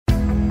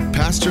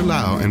Pastor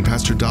Lau and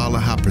Pastor Dala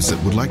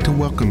Haprasit would like to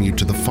welcome you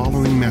to the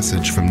following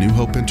message from New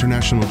Hope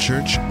International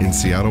Church in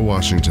Seattle,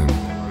 Washington.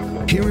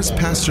 Here is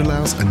Pastor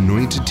Lau's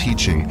anointed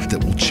teaching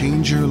that will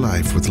change your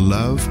life with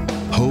love,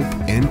 hope,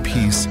 and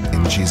peace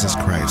in Jesus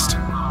Christ.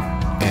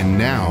 And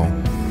now,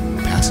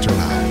 Pastor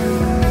Lau.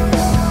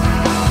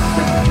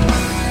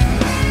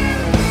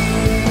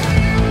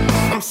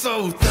 I'm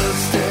so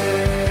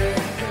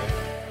thirsty.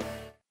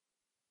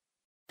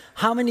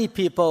 How many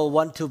people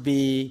want to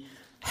be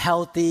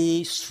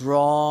healthy,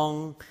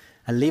 strong,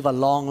 and live a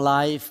long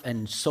life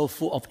and so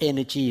full of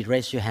energy?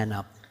 Raise your hand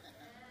up.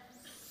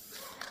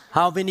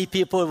 How many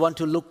people want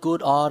to look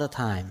good all the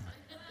time?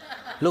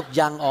 Look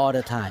young all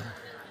the time?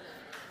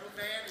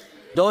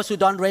 Those who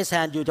don't raise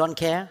hand, you don't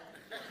care?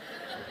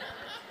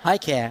 I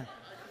care.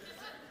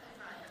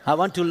 I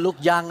want to look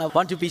young. I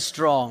want to be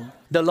strong.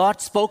 The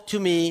Lord spoke to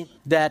me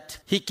that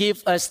He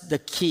gave us the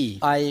key.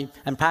 I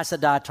and Pastor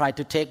Da try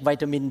to take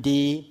vitamin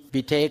D.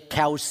 We take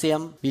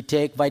calcium. We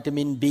take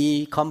vitamin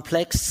B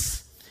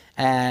complex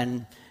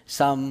and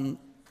some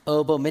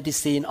herbal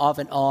medicine off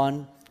and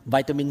on.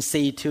 Vitamin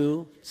C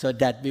too, so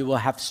that we will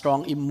have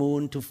strong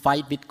immune to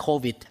fight with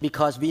COVID.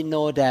 Because we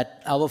know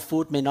that our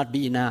food may not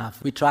be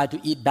enough. We try to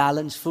eat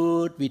balanced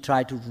food. We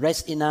try to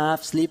rest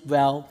enough, sleep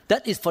well.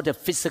 That is for the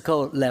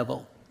physical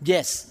level.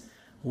 Yes,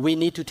 we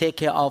need to take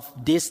care of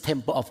this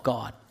temple of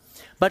God.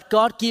 But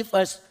God gives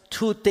us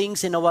two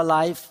things in our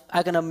life.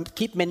 I'm going to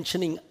keep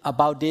mentioning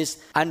about this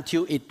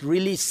until it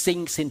really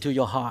sinks into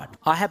your heart.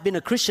 I have been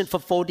a Christian for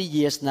 40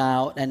 years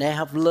now, and I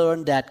have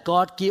learned that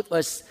God gives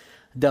us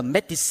the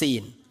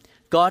medicine.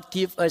 God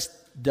gives us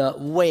the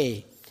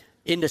way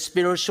in the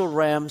spiritual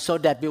realm so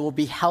that we will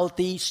be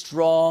healthy,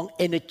 strong,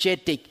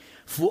 energetic,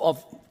 full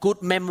of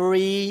good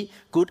memory,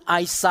 good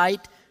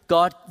eyesight.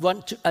 God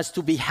wants us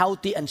to be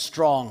healthy and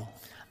strong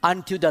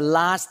until the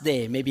last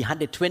day, maybe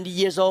 120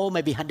 years old,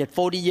 maybe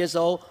 140 years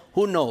old,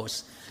 who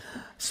knows.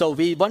 So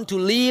we want to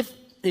live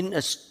in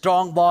a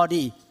strong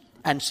body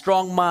and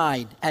strong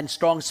mind and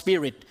strong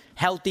spirit,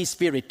 healthy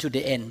spirit to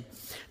the end.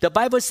 The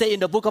Bible says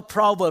in the book of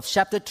Proverbs,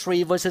 chapter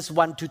 3, verses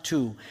 1 to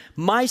 2,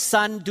 "My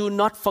son, do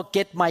not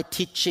forget my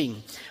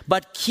teaching,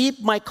 but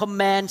keep my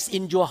commands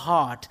in your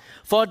heart,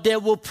 for they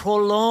will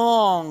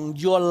prolong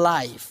your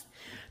life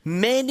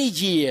many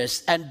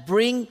years and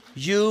bring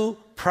you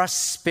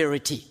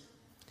prosperity."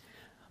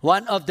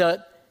 One of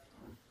the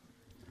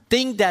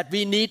things that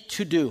we need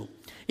to do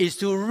is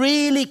to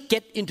really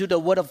get into the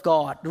Word of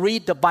God,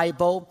 read the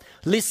Bible,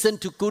 listen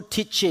to good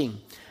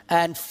teaching,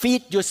 and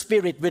feed your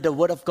spirit with the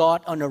Word of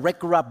God on a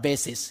regular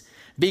basis,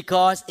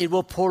 because it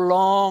will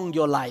prolong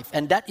your life.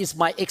 And that is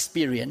my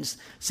experience.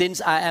 Since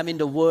I am in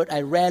the Word,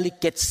 I rarely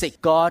get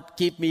sick. God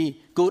give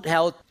me good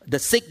health. The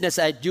sickness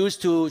I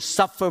used to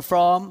suffer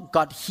from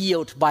got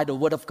healed by the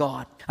Word of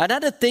God.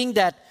 Another thing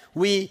that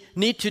we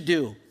need to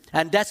do,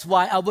 and that's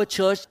why our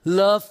church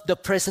loves the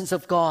presence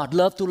of God,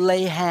 love to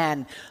lay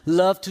hand,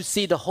 love to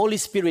see the Holy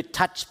Spirit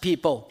touch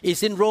people.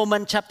 It's in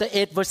Romans chapter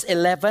 8, verse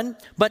 11.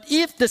 "But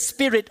if the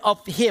Spirit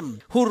of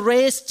Him who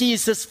raised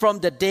Jesus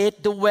from the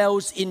dead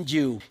dwells in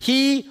you,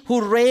 He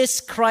who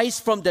raised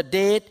Christ from the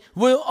dead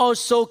will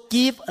also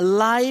give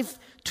life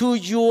to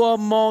your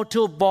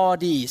mortal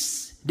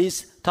bodies."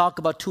 This talk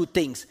about two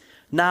things.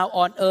 Now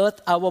on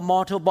earth, our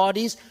mortal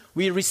bodies,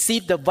 we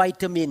receive the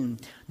vitamin,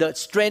 the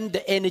strength,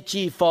 the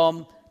energy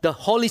from the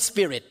Holy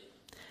Spirit.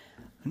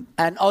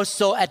 And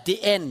also at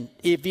the end,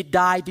 if we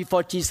die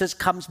before Jesus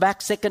comes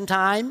back second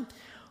time,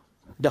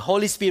 the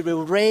Holy Spirit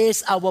will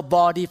raise our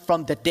body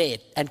from the dead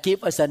and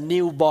give us a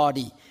new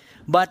body.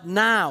 But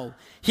now,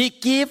 He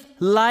gives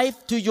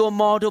life to your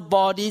mortal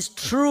bodies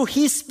through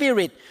His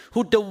Spirit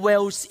who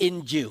dwells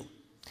in you.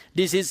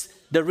 This is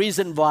the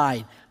reason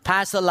why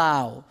Pastor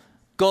Lau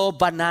go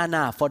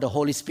banana for the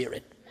Holy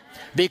Spirit.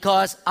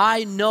 Because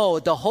I know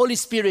the Holy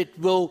Spirit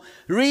will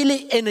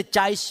really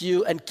energize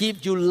you and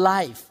give you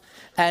life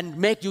and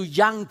make you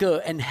younger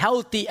and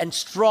healthy and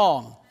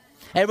strong.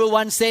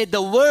 Everyone say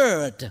the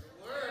Word.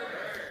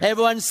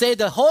 Everyone say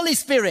the Holy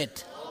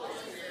Spirit.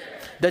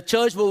 The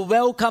church will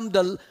welcome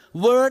the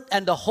Word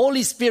and the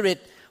Holy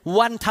Spirit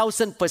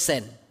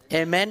 1,000%.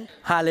 Amen.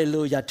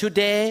 Hallelujah.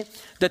 Today,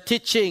 the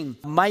teaching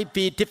might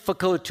be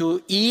difficult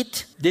to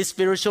eat, this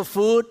spiritual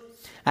food.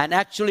 And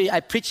actually, I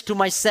preach to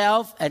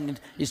myself, and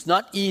it's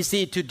not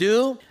easy to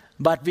do,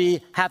 but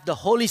we have the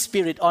Holy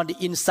Spirit on the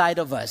inside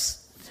of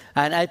us.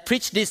 And I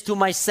preach this to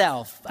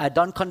myself. I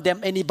don't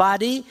condemn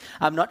anybody.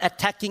 I'm not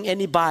attacking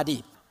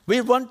anybody. We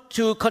want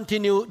to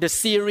continue the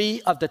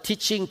series of the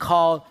teaching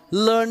called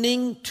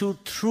Learning to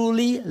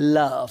Truly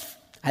Love.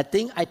 I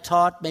think I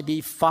taught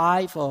maybe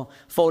 5 or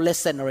 4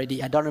 lessons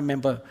already. I don't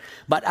remember.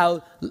 But I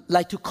would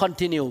like to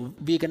continue.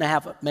 We're going to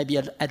have maybe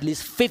at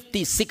least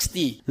 50,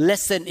 60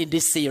 lessons in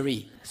this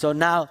series. So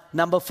now,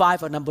 number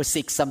 5 or number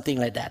 6, something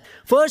like that.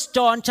 1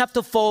 John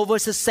chapter 4,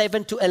 verses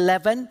 7 to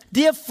 11.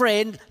 "Dear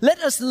friend,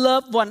 let us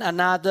love one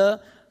another,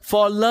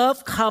 for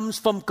love comes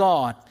from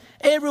God.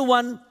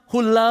 Everyone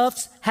who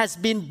loves has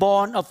been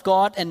born of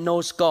God and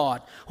knows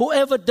God.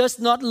 Whoever does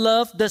not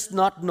love does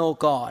not know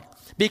God,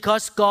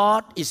 because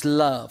God is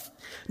love.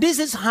 This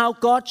is how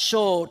God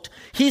showed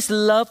His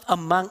love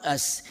among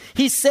us.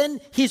 He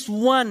sent His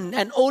one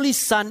and only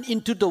Son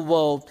into the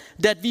world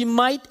that we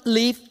might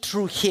live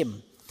through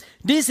Him.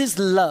 This is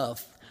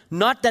love,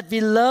 not that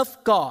we love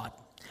God,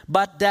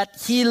 but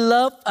that He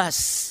loved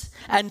us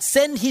and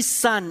sent His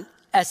Son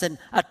as an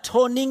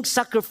atoning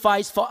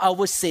sacrifice for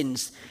our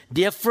sins.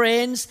 Dear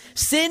friends,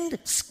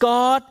 since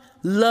God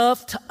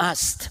loved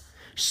us,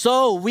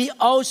 so we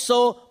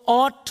also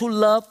ought to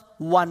love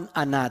one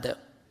another.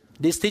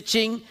 This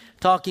teaching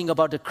talking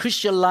about the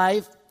Christian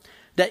life,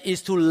 that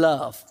is to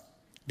love.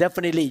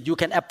 Definitely, you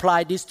can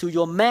apply this to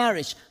your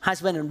marriage,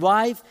 husband and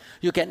wife.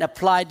 You can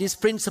apply this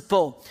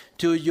principle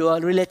to your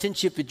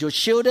relationship with your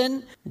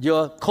children,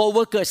 your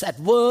co-workers at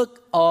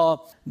work, or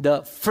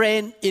the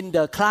friend in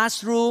the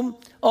classroom,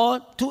 or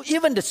to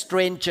even the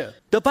stranger.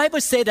 The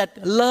Bible says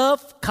that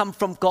love comes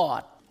from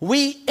God.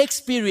 We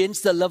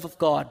experience the love of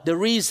God. The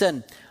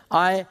reason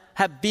I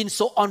have been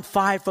so on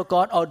fire for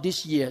God all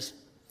these years,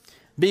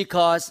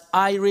 because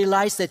I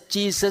realized that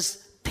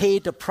Jesus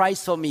paid the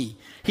price for me.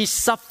 He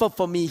suffered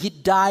for me. He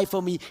died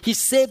for me. He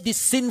saved this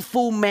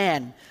sinful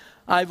man.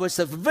 I was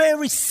a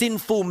very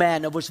sinful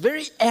man. I was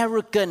very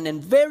arrogant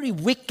and very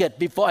wicked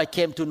before I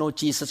came to know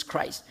Jesus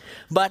Christ.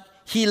 But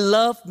He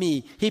loved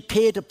me. He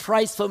paid the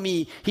price for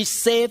me. He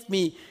saved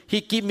me.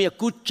 He gave me a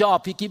good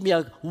job. He gave me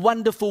a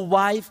wonderful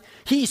wife.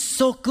 He is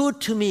so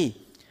good to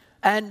me.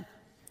 And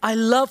I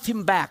love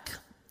Him back.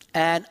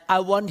 And I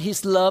want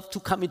His love to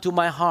come into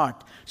my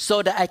heart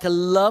so that I can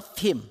love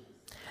Him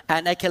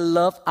and I can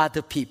love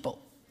other people.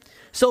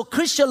 So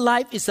Christian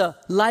life is a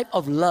life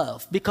of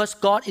love because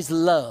God is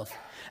love.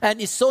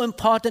 And it's so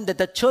important that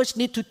the church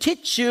needs to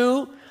teach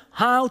you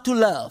how to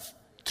love,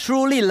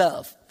 truly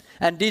love.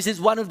 And this is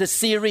one of the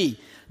series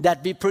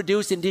that we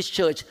produce in this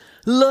church,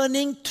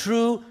 Learning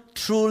Through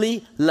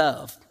Truly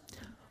Love.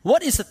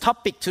 What is the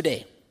topic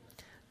today?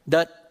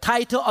 The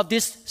title of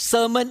this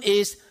sermon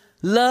is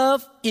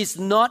Love is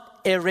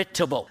not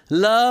irritable.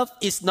 Love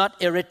is not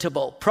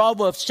irritable.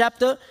 Proverbs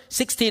chapter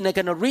 16. I'm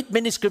going to read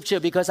many scripture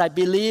because I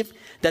believe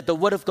that the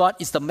word of God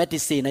is the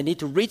medicine. I need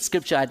to read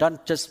scripture. I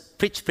don't just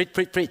preach.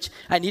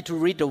 I need to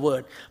read the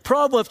word.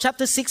 Proverbs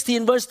chapter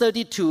 16 verse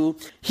 32.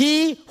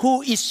 He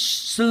who is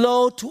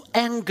slow to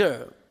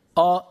anger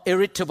or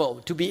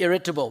irritable, to be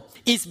irritable,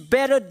 is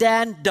better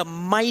than the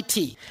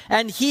mighty.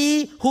 And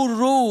he who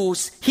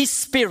rules his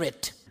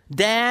spirit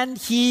than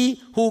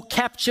he who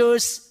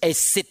captures a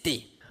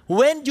city.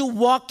 When you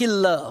walk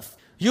in love,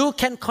 you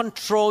can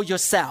control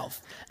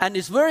yourself. And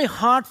it's very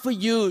hard for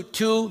you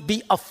to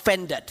be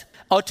offended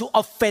or to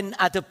offend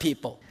other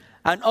people.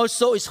 And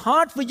also it's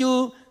hard for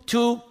you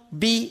to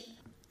be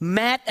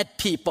mad at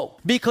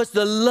people because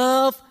the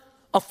love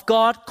of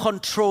God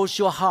controls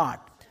your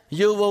heart.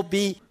 You will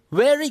be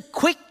very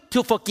quick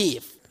to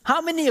forgive. How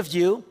many of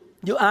you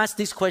ask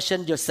this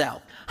question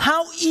yourself?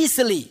 How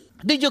easily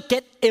do you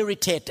get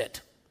irritated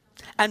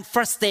and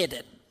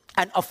frustrated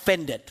and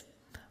offended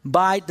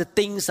by the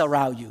things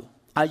around you?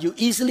 Are you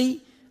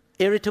easily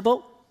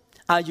irritable?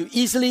 Are you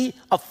easily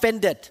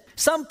offended?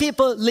 Some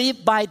people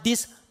live by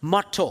this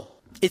motto.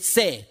 It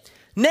says,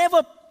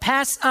 never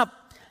pass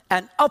up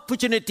an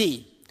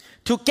opportunity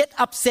to get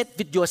upset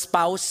with your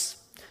spouse.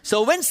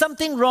 So when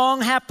something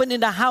wrong happens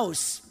in the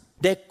house,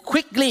 they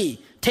quickly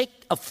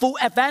take a full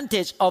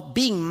advantage of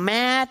being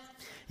mad,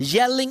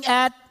 yelling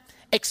at,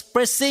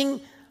 expressing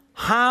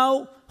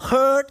how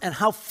hurt and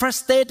how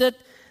frustrated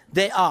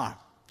they are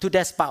to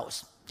their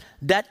spouse.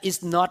 That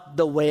is not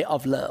the way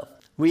of love.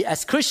 We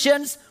as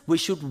Christians, we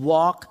should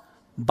walk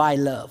by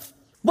love.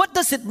 What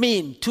does it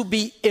mean to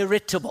be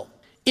irritable?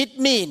 It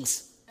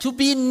means to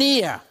be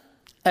near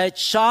a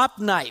sharp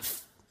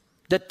knife,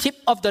 the tip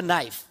of the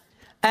knife.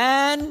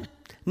 And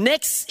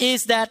next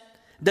is that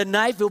the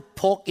knife will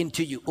poke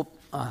into you.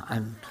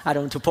 I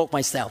don't want to poke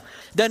myself.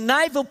 The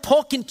knife will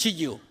poke into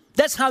you.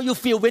 That's how you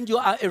feel when you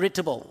are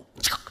irritable.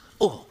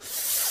 Oh.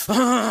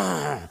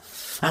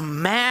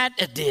 I'm mad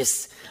at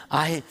this.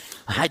 I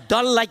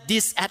don't like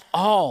this at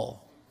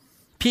all.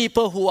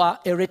 People who are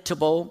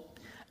irritable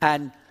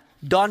and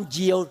don't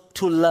yield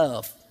to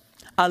love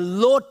are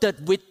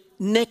loaded with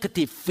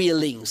negative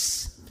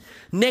feelings,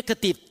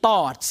 negative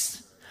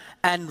thoughts,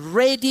 and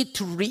ready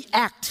to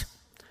react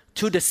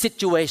to the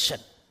situation.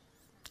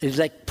 It's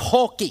like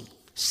poking.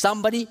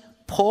 Somebody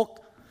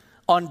poke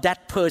on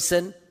that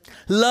person.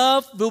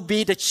 Love will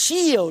be the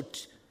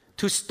shield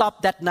to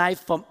stop that knife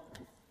from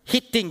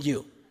hitting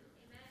you.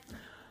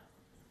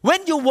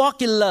 When you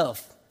walk in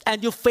love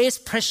and you face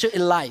pressure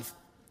in life,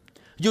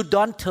 you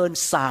don't turn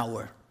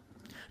sour.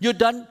 You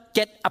don't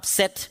get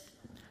upset.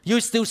 You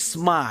still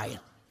smile.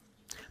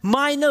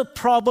 Minor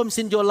problems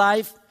in your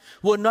life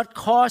will not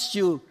cause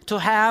you to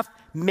have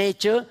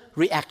major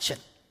reaction.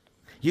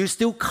 You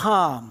still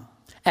calm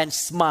and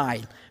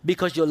smile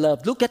because you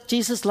love. Look at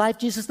Jesus' life.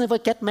 Jesus never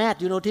get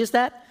mad. You notice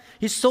that?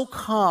 He's so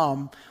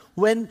calm.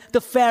 When the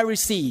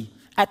Pharisee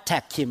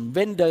attacked him,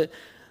 when the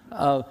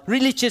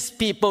religious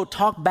people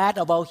talk bad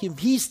about him,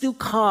 he's still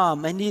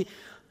calm and he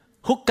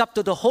hooked up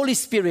to the Holy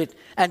Spirit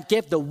and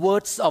gave the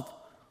words of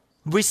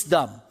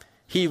wisdom.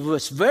 he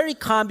was very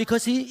calm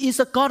because he is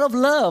a God of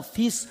love.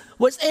 He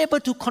was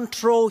able to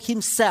control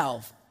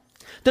himself.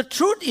 The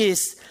truth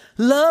is,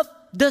 love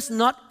does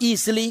not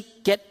easily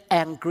get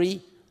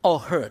angry or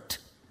hurt.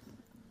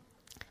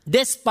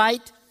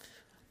 Despite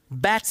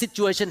bad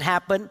situation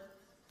happen,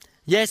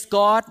 yes,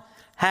 God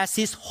has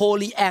his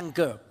holy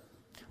anger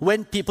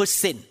when people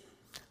sin,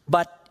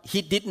 but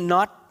he did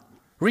not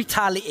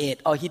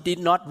retaliate or he did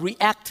not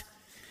react.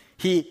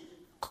 He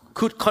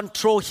could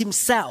control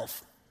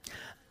himself.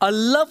 A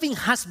loving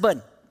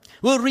husband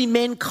will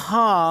remain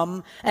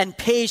calm and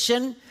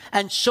patient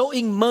and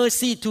showing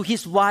mercy to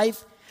his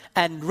wife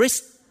and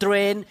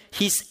restrain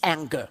his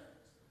anger.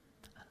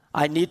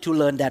 I need to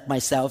learn that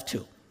myself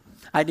too.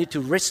 I need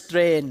to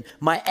restrain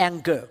my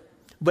anger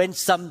when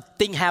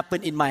something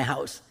happens in my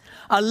house.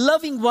 A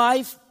loving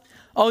wife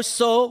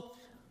also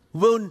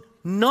will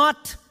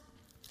not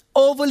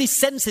overly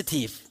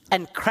sensitive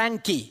and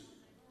cranky,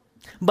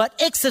 but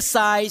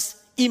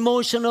exercise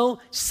emotional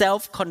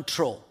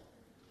self-control.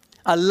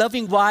 A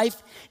loving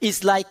wife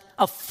is like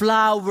a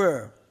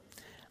flower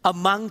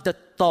among the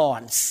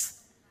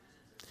thorns.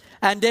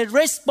 And they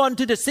respond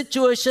to the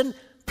situation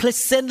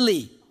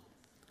pleasantly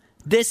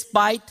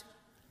despite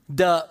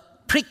the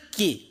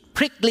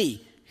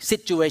prickly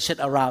situation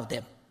around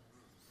them.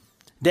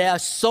 They are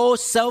so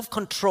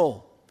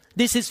self-controlled.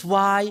 This is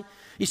why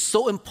it's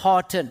so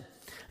important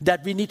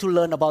that we need to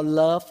learn about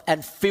love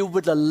and fill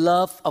with the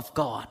love of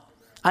God.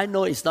 I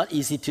know it's not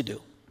easy to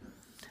do,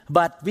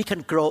 but we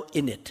can grow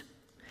in it.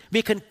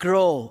 We can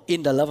grow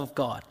in the love of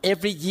God.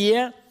 Every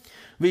year,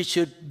 we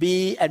should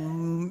be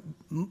and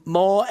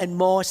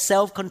more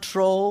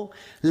self-control,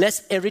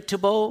 less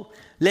irritable,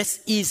 less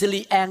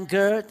easily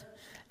angered,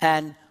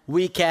 and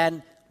we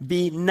can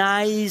be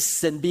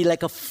nice and be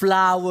like a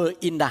flower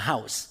in the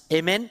house.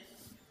 Amen?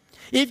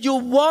 If you're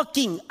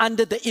walking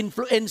under the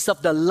influence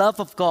of the love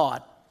of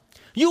God,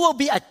 you will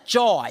be a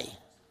joy,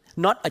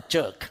 not a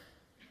jerk.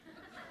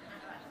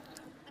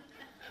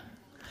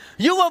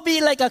 You will be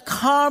like a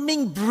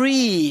calming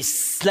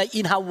breeze, like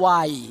in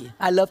Hawaii.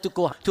 I love to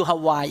go to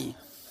Hawaii.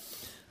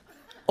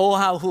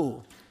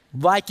 Oahu,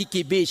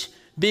 Waikiki Beach,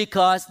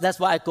 because that's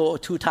why I go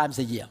 2 times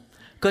a year.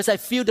 Because I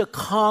feel the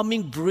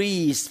calming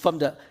breeze from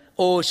the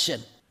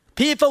ocean.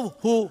 People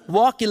who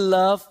walk in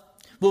love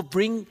will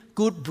bring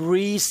good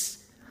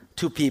breeze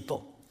to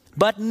people.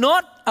 But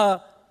not a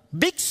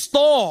big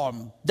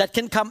storm that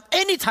can come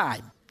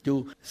anytime.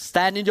 You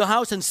stand in your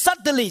house and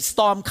suddenly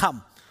storm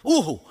come.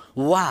 Ooh,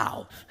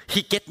 wow,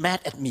 he get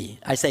mad at me.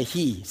 I say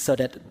he, so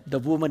that the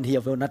woman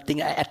here will not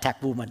think I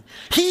attack woman.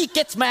 He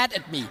gets mad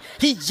at me.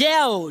 He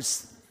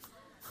yells.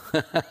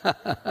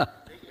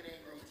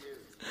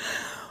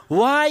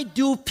 Why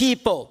do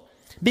people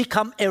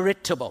become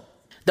irritable?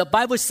 The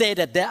Bible says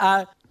that there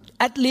are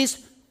at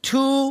least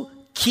 2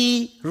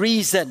 key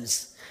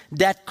reasons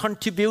that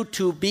contribute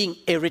to being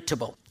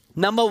irritable.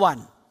 Number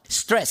 1,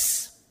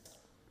 stress.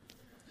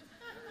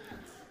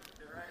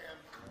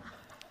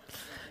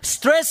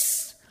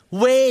 Stress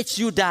weighs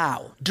you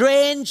down,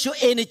 drains your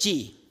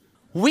energy,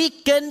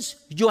 weakens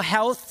your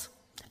health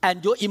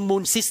and your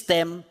immune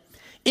system,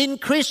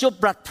 increase your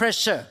blood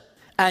pressure,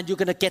 and you're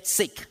going to get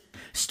sick.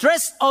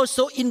 Stress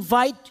also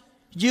invites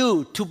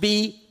you to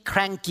be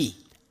cranky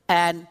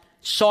and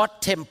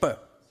short-tempered.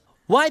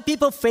 Why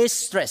people face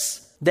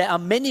stress? There are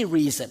many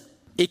reasons.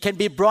 It can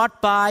be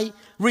brought by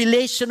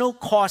relational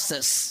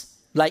causes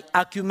like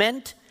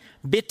argument,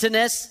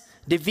 bitterness,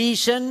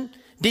 division,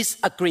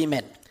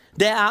 disagreement.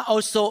 There are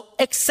also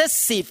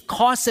excessive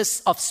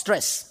causes of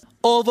stress.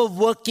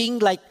 Overworking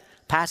like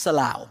Pastor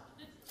Lau.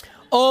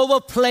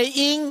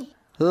 Overplaying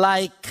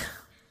like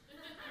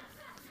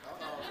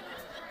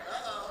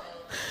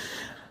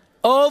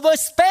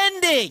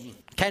overspending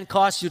can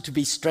cause you to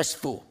be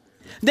stressful.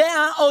 There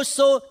are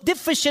also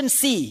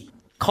deficiency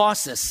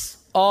causes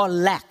or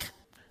lack.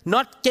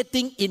 Not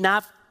getting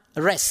enough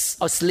rest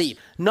or sleep.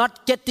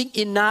 Not getting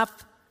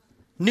enough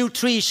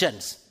nutrition.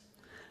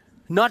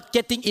 Not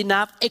getting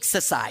enough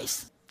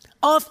exercise.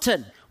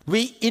 Often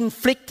we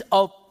inflict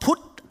or put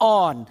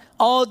on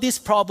all this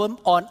problem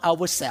on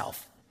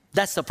ourselves.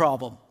 That's the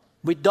problem.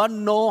 We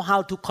don't know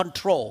how to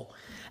control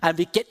and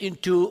we get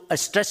into a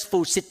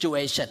stressful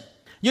situation.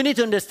 You need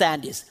to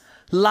understand this.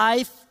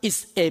 Life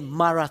is a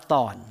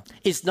marathon.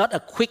 It's not a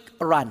quick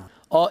run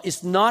or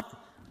it's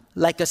not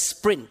like a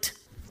sprint.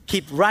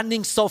 Keep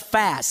running so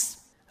fast.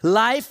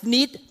 Life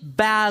needs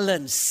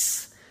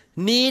balance,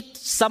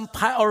 needs some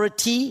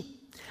priority,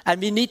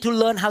 and we need to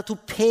learn how to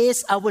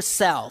pace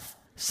ourselves.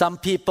 Some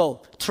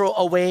people throw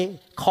away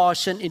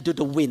caution into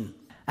the wind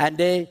and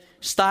they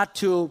start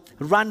to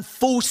run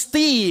full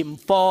steam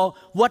for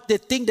what they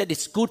think that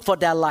is good for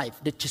their life.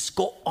 They just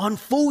go on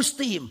full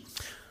steam.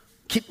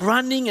 Keep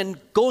running and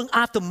going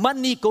after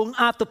money, going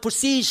after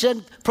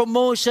position,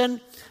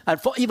 promotion, and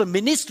for even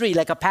ministry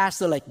like a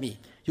pastor like me.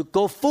 You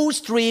go full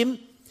stream,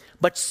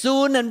 but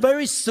soon and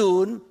very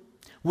soon,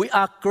 we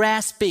are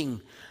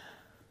grasping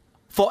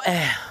for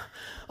air.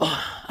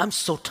 Oh, I'm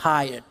so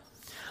tired.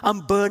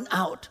 I'm burned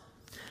out.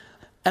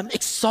 I'm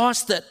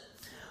exhausted.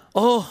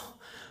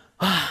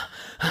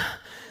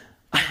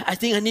 I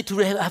think I need to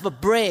have a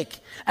break.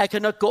 I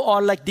cannot go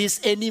on like this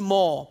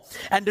anymore.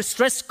 And the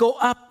stress go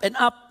up and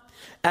up.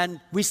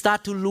 And we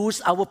start to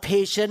lose our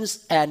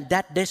patience, and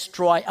that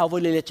destroy our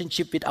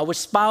relationship with our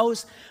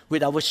spouse,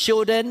 with our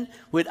children,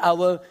 with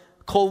our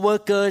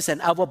co-workers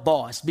and our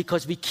boss,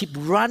 because we keep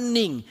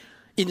running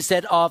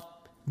instead of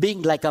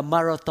being like a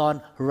marathon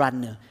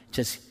runner.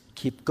 Just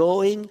keep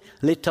going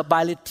little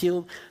by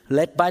little,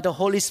 led by the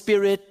Holy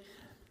Spirit,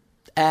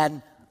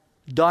 and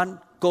don't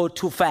go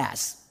too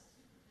fast.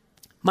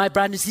 My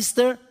brother and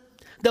sister,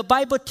 the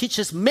Bible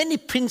teaches many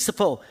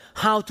principles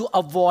how to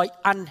avoid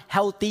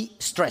unhealthy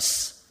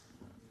stress.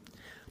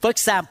 For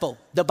example,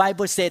 the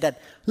Bible says that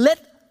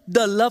let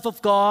the love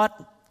of God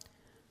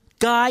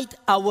guide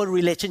our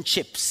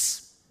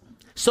relationships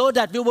so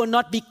that we will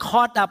not be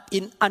caught up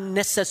in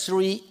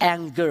unnecessary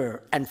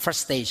anger and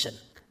frustration.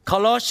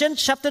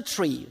 Colossians chapter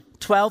 3,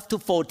 12 to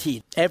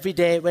 14. Every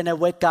day when I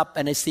wake up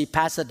and I see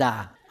Pastor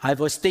Da, I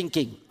was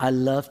thinking, I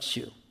loved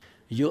you.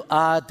 You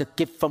are the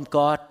gift from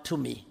God to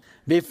me.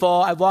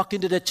 Before I walk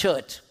into the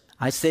church,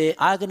 I say,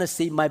 I'm going to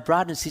see my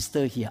brother and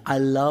sister here. I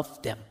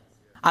love them.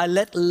 I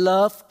let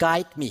love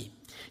guide me.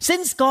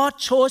 Since God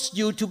chose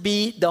you to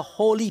be the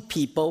holy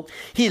people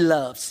He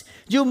loves,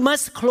 you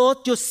must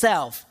clothe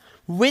yourself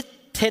with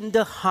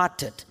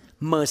tender-hearted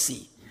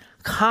mercy,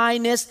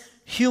 kindness,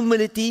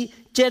 humility,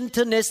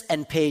 gentleness,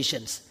 and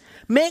patience.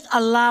 Make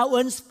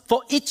allowance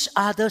for each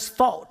other's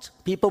fault.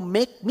 People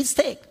make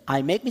mistake.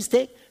 I make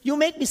mistake. You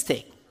make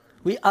mistake.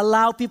 We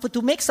allow people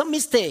to make some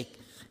mistake.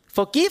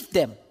 Forgive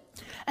them.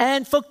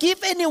 And forgive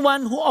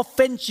anyone who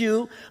offends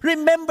you.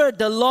 Remember,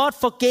 the Lord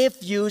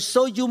forgave you,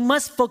 so you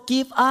must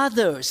forgive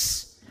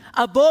others.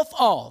 Above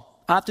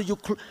all, after you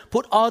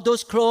put all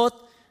those clothes,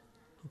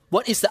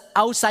 what is the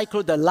outside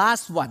clothes? The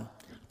last one.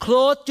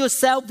 Clothe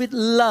yourself with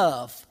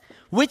love,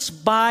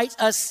 which binds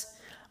us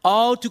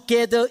all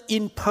together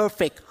in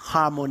perfect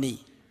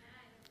harmony.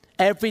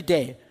 Every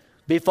day,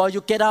 before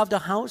you get out of the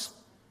house,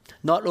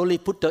 not only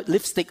put the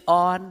lipstick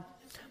on,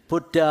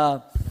 put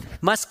the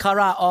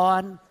mascara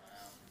on,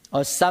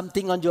 or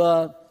something on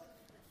your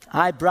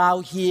eyebrow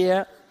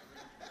here.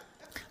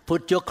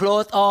 Put your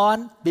clothes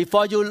on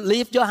before you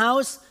leave your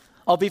house,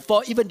 or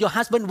before even your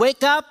husband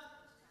wake up.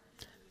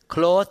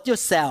 Clothe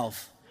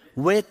yourself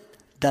with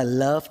the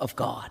love of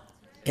God.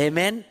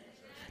 Amen?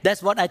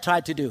 That's what I try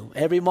to do.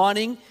 Every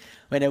morning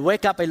when I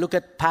wake up, I look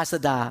at Pastor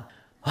Da.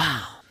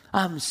 Wow,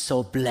 I'm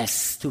so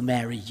blessed to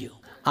marry you.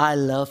 I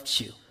loved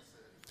you.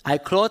 I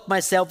clothe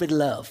myself with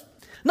love.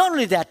 Not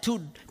only that,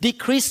 to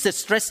decrease the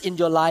stress in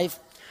your life,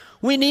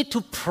 we need to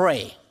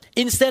pray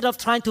instead of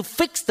trying to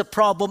fix the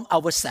problem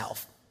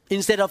ourselves.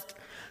 Instead of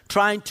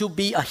trying to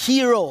be a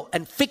hero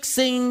and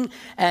fixing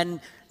and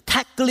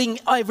tackling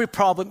every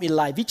problem in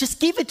life, we just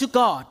give it to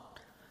God.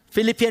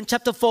 Philippians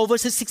chapter 4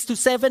 verses 6 to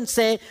 7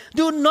 say,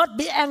 do not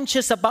be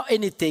anxious about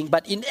anything,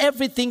 but in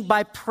everything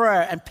by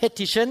prayer and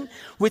petition,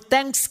 with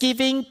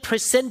thanksgiving,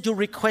 present your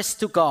requests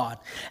to God.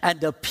 And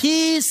the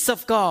peace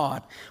of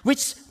God,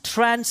 which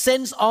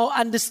transcends all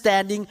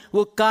understanding,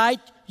 will guide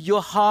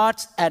your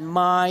hearts and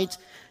minds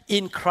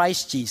in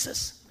Christ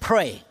Jesus.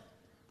 Pray.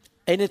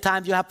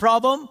 Anytime you have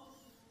problem,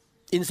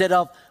 instead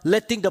of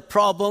letting the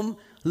problem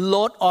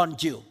load on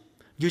you,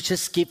 you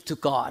just give to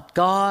God.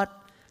 God,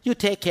 you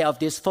take care of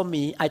this for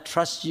me. I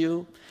trust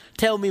you.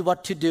 Tell me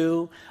what to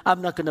do.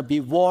 I'm not going to be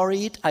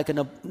worried.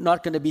 I'm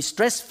not going to be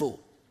stressful.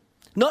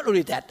 Not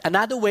only that,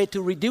 another way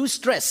to reduce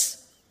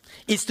stress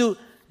is to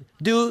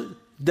do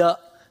the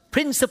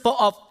principle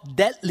of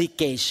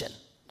delegation.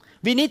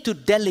 We need to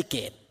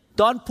delegate.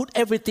 Don't put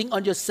everything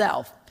on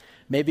yourself.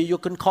 Maybe you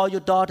can call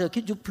your daughter,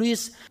 could you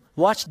please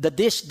wash the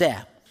dish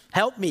there?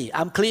 Help me.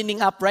 I'm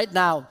cleaning up right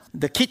now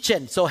the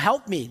kitchen, so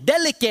help me.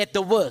 Delegate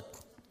the work.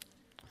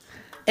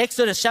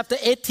 Exodus chapter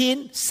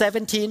 18,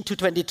 17 to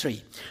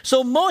 23.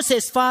 So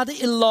Moses'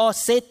 father-in-law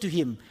said to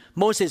him,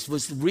 Moses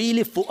was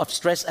really full of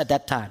stress at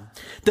that time.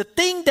 The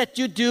thing that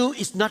you do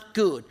is not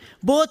good.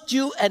 Both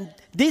you and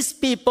these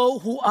people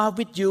who are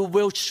with you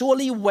will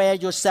surely wear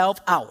yourself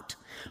out.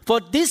 For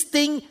this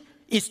thing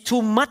is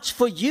too much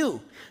for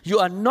you. You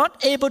are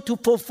not able to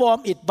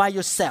perform it by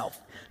yourself.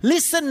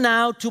 Listen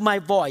now to my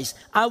voice.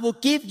 I will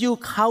give you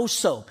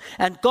counsel,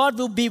 and God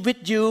will be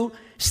with you.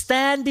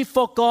 Stand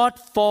before God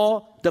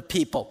for the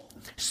people,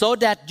 so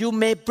that you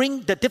may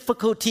bring the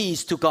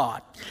difficulties to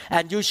God.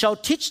 And you shall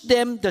teach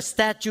them the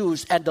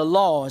statutes and the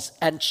laws,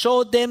 and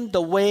show them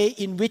the way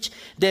in which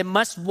they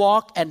must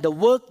walk and the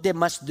work they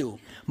must do.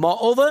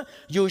 Moreover,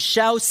 you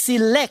shall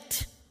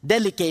select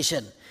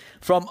delegation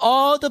from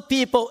all the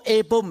people,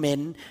 able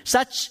men,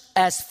 such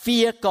as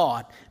fear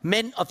God,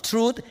 men of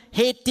truth,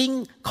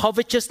 hating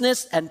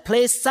covetousness, and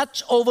place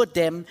such over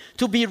them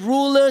to be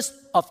rulers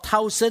of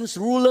thousands,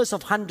 rulers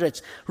of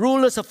hundreds,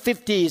 rulers of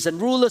 50s,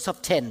 and rulers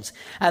of tens,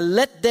 and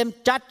let them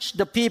judge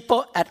the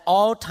people at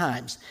all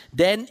times.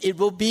 Then it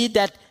will be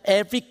that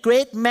every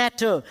great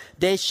matter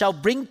they shall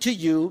bring to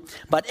you,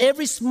 but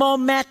every small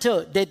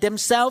matter they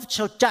themselves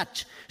shall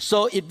judge.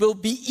 So it will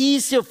be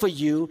easier for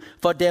you,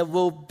 for they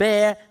will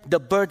bear the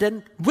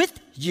burden with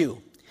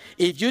you.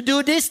 If you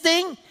do this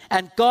thing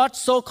and God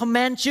so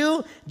commands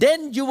you,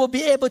 then you will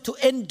be able to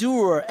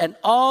endure, and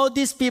all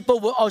these people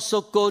will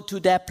also go to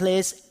their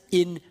place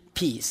in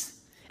peace.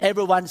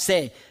 Everyone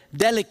say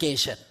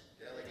delegation.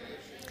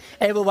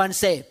 Everyone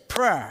say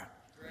prayer.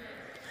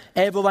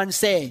 Everyone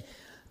say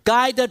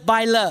guided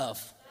by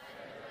love.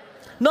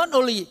 Not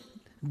only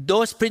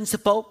those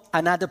principles,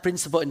 another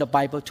principle in the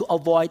Bible to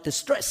avoid the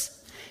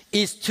stress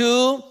is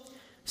to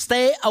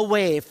stay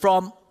away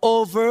from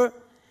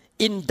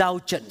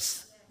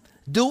overindulgence,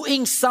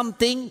 doing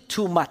something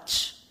too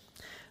much.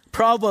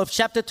 Proverbs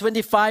chapter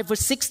 25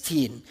 verse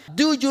 16.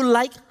 Do you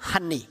like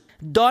honey?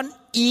 Don't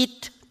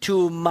eat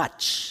too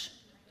much.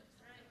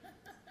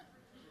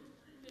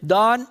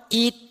 Don't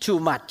eat too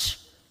much.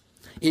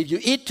 If you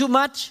eat too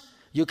much,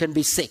 you can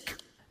be sick.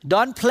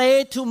 Don't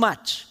play too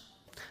much.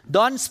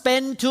 Don't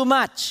spend too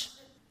much.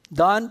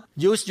 Don't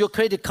use your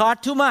credit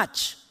card too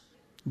much.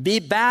 Be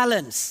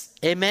balanced.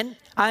 Amen.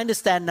 I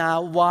understand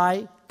now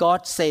why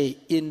God say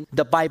in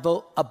the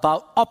Bible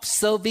about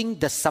observing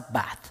the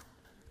Sabbath.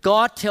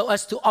 God tells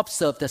us to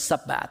observe the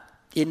Sabbath.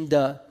 In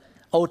the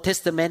Old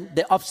Testament,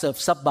 they observe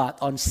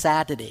Sabbath on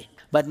Saturday.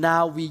 But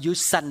now we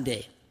use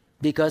Sunday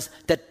because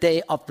the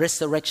day of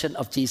resurrection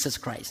of Jesus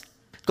Christ.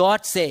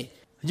 God say,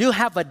 you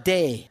have a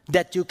day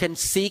that you can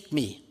seek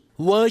me,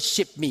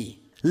 worship me,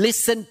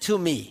 listen to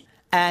me,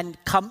 and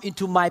come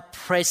into my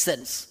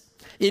presence.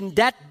 In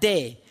that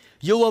day,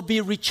 you will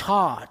be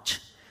recharged.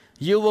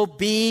 You will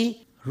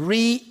be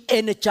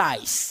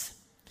re-energized.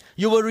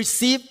 You will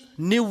receive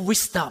new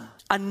wisdom,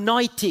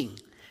 anointing,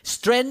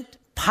 strength,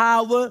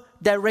 power,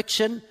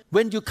 direction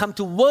when you come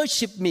to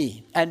worship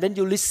me and when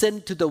you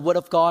listen to the Word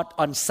of God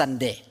on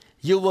Sunday.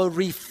 You will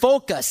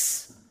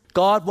refocus.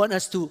 God wants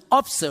us to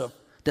observe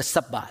the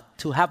Sabbath,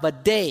 to have a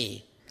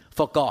day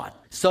for God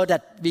so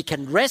that we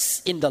can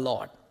rest in the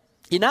Lord.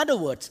 In other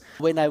words,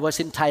 when I was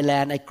in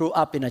Thailand, I grew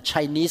up in a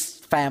Chinese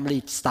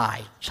family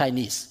style,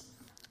 Chinese.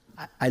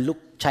 I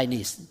look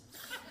Chinese.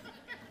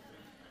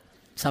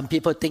 Some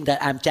people think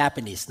that I'm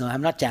Japanese. No,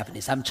 I'm not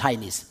Japanese. I'm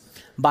Chinese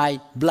by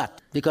blood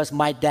because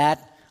my dad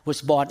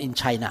was born in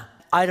China.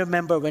 I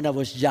remember when I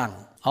was young,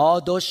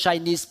 all those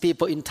Chinese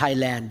people in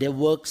Thailand, they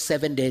work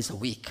 7 days a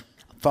week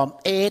from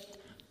 8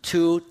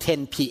 to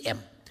 10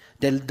 p.m.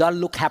 They don't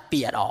look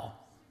happy at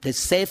all. They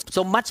save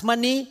so much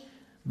money,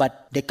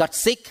 but they got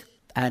sick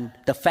and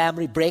the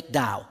family break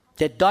down.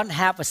 They don't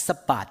have a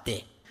Sabbath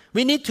day.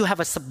 We need to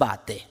have a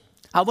Sabbath day.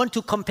 I want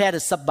to compare the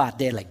Sabbath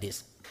day like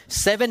this.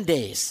 7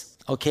 days,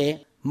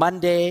 okay?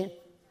 Monday,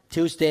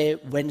 Tuesday,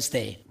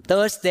 Wednesday,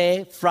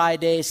 Thursday,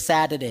 Friday,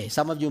 Saturday.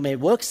 Some of you may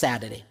work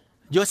Saturday.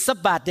 Your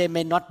Sabbath day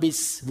may not be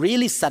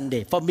really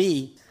Sunday. For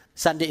me,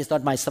 Sunday is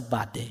not my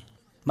Sabbath day.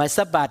 My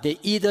Sabbath day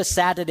either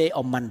Saturday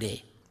or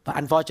Monday. But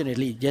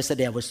unfortunately,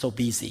 yesterday I was so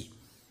busy,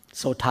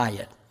 so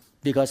tired,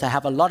 because I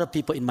have a lot of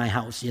people in my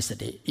house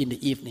yesterday in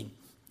the evening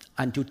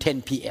until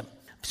 10 p.m.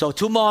 So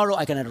tomorrow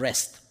I'm going to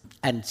rest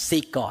and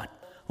seek God.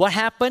 What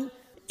happened?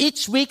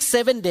 Each week,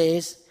 7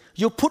 days,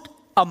 you put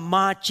a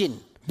margin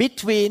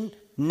between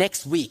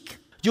next week.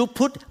 You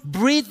put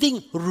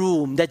breathing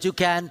room that you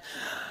can...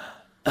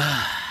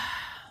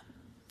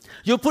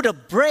 You put a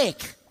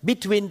break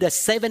between the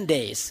 7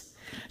 days.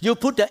 You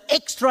put the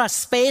extra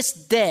space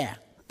there.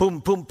 Boom,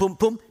 boom, boom,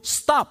 boom.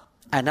 Stop.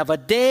 And have a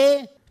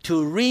day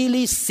to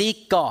really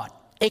seek God.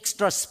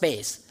 Extra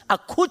space. A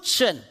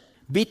cushion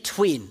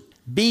between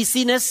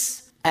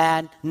busyness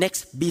and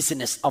next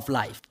business of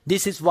life.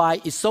 This is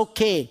why it's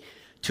okay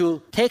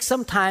to take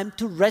some time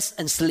to rest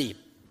and sleep.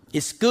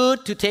 It's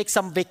good to take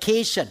some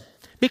vacation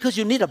because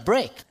you need a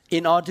break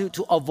in order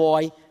to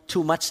avoid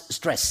too much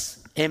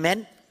stress.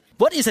 Amen?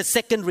 What is the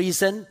second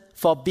reason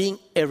for being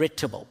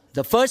irritable?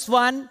 The first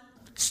one,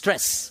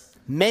 stress.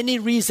 Many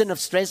reasons of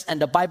stress,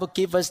 and the Bible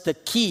gives us the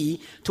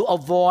key to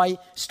avoid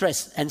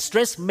stress. And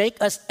stress makes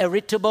us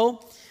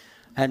irritable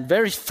and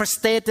very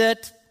frustrated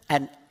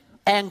and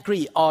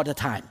angry all the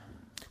time.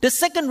 The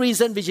second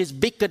reason, which is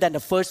bigger than the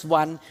first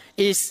one,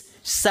 is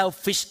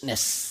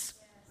selfishness.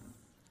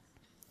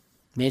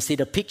 May you see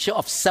the picture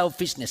of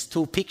selfishness,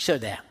 2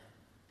 pictures there.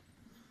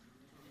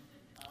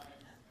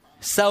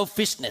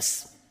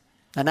 Selfishness.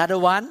 Another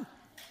one.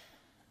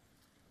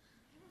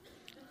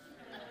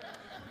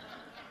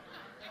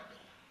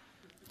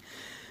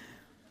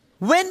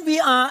 When we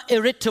are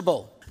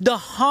irritable, the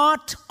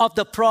heart of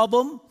the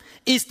problem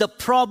is the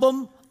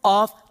problem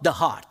of the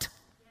heart.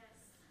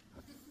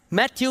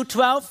 Matthew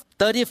 12,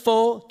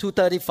 34 to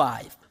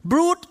 35.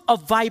 Brood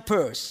of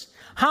vipers,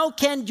 how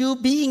can you,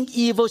 being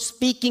evil,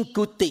 speaking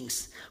good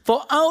things?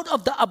 For out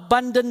of the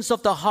abundance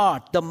of the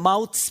heart, the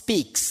mouth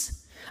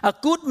speaks. A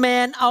good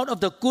man out of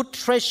the good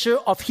treasure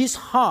of his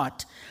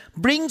heart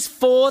brings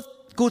forth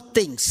good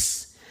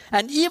things.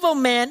 An evil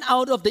man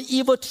out of the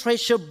evil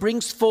treasure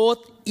brings forth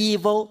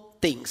evil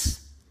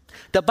things.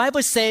 The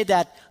Bible says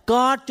that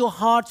guard your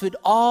heart with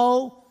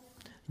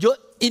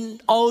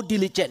in all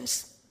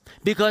diligence,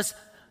 because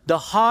the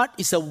heart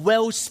is a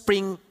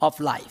wellspring of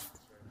life.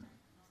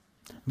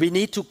 We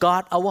need to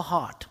guard our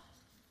heart.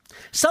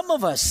 Some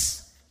of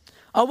us,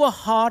 our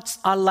hearts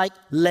are like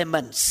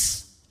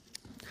lemons.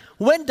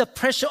 when the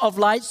pressure of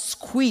life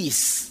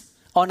squeezes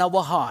on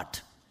our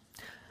heart,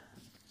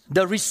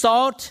 the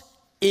result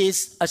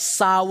is a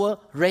sour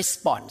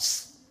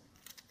response.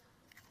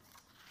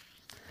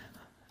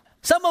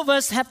 Some of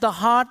us have the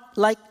heart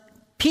like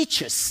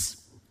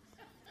peaches.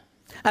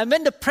 And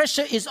when the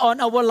pressure is on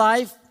our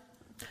life,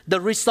 the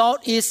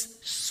result is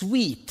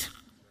sweet.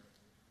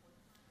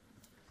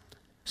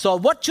 So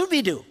what should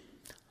we do?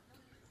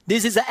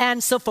 This is the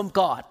answer from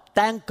God.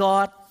 Thank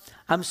God.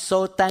 I'm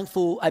so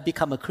thankful I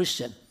become a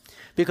Christian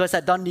because I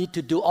don't need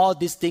to do all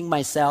these things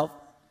myself.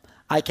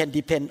 I can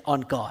depend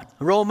on God.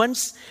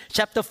 Romans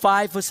chapter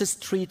 5 verses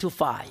 3 to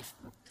 5.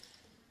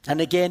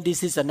 And again,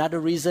 this is another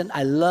reason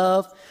I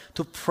love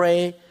to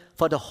pray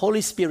for the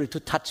Holy Spirit to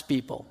touch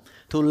people,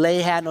 to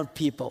lay hand on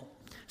people,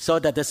 so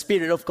that the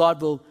Spirit of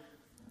God will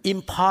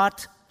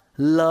impart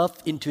love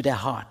into their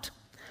heart.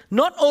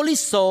 Not only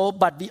so,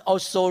 but we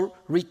also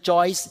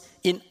rejoice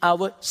in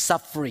our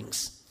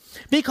sufferings.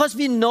 Because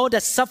we know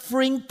that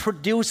suffering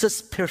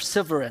produces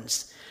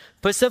perseverance.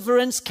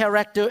 Perseverance,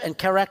 character, and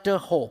character,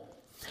 hope.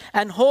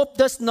 And hope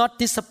does not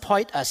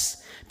disappoint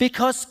us.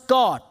 Because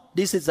God,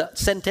 this is a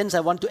sentence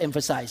I want to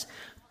emphasize.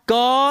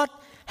 God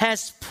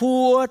has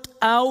poured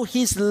out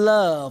His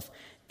love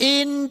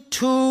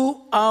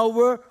into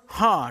our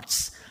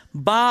hearts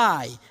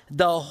by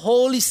the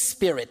Holy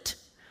Spirit,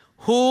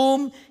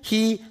 whom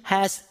He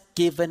has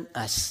given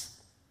us.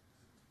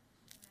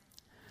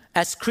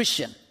 As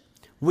Christians,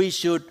 we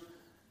should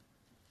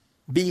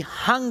be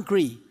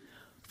hungry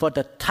for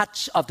the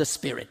touch of the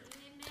Spirit.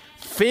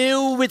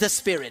 Fill with the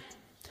Spirit.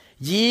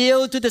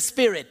 Yield to the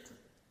Spirit.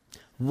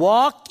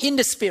 Walk in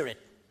the Spirit.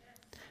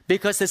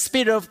 Because the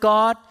Spirit of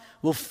God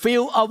will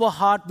fill our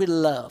heart with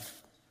love.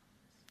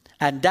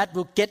 And that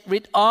will get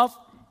rid of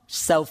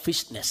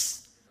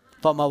selfishness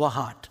from our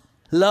heart.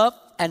 Love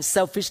and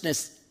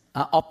selfishness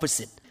are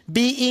opposite.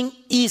 Being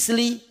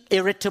easily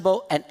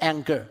irritable and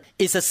anger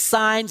is a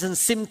signs and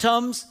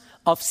symptoms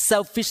of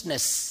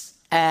selfishness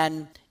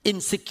and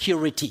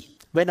insecurity.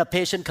 When a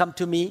patient comes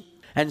to me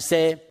and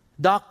say,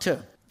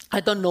 "Doctor, I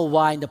don't know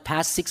why in the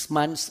past 6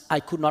 months I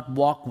could not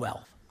walk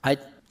well. I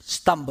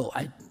stumble.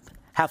 I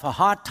have a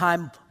hard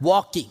time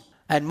walking.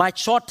 And my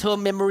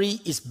short-term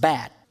memory is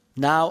bad.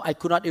 Now I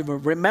could not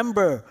even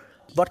remember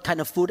what kind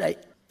of food I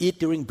eat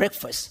during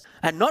breakfast.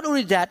 And not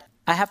only that,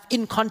 I have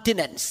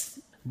incontinence."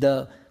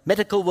 The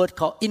medical word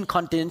called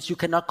incontinence. You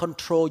cannot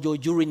control your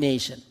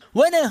urination.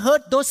 When I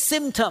heard those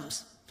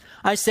symptoms,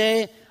 I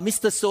say,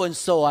 "Mr.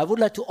 So-and-so, I would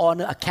like to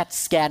honor a CAT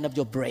scan of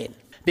your brain."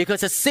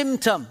 Because a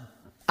symptom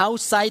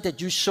outside that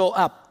you show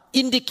up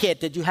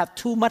indicate that you have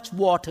too much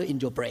water in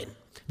your brain.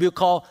 We'll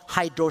call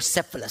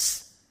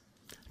hydrocephalus.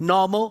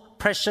 Normal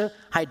pressure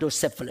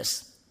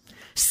hydrocephalus.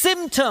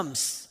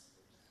 Symptoms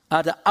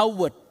are the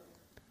outward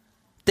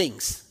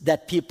things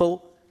that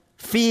people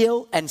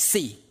feel and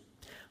see.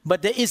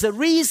 But there is a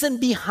reason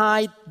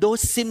behind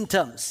those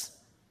symptoms.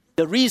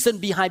 The reason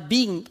behind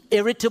being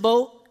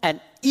irritable and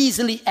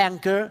easily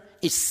angry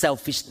is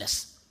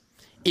selfishness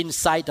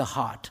inside the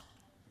heart.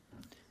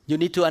 You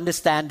need to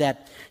understand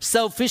that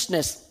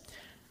selfishness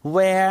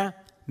wears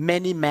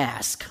many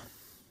masks.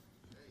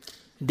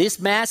 This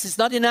mask is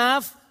not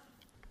enough.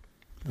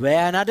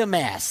 Wear another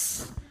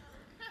mask.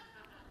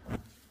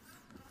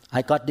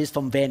 I got this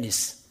from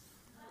Venice,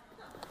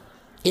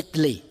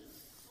 Italy.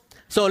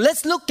 So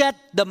let's look at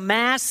the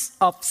mask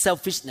of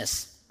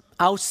selfishness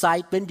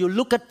outside. When you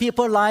look at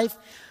people's life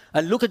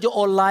and look at your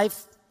own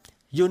life,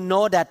 you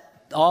know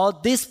that all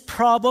this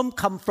problem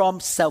come from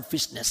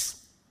selfishness.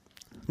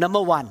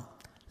 Number one,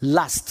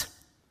 lust.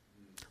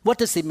 What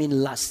does it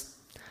mean, lust?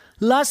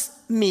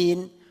 Lust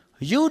means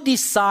you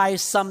desire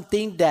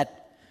something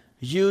that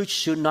you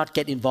should not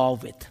get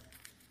involved with.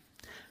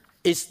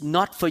 It's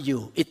not for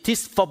you. It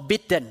is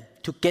forbidden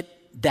to get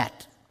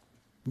that.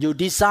 You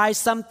desire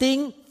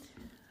something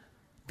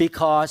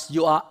because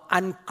you are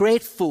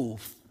ungrateful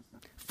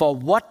for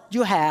what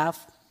you have.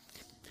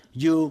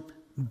 You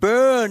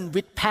burn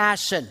with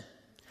passion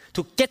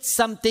to get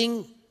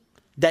something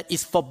that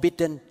is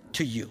forbidden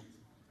to you.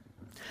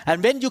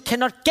 And when you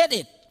cannot get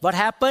it, what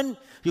happens?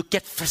 You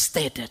get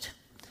frustrated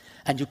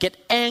and you get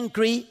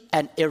angry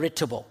and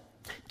irritable.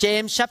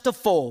 James chapter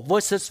 4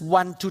 verses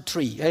 1 to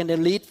 3. I'm going to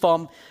read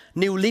from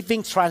New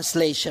Living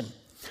Translation.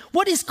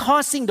 What is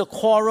causing the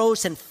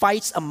quarrels and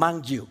fights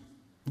among you?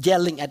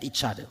 Yelling at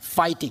each other,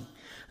 fighting.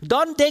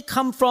 Don't they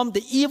come from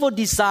the evil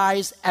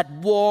desires at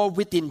war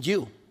within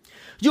you?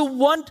 You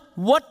want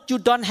what you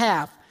don't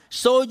have,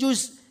 so you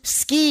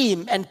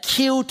scheme and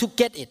kill to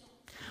get it.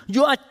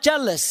 You are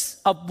jealous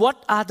of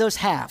what others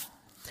have,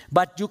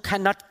 but you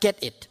cannot get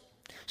it.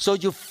 So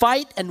you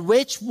fight and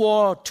wage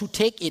war to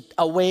take it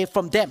away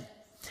from them.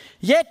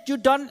 Yet you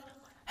don't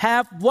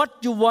have what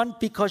you want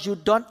because you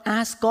don't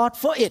ask God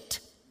for it.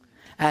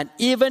 And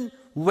even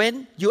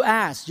when you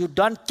ask, you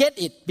don't get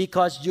it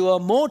because your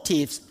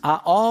motives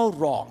are all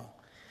wrong.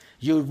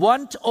 You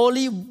want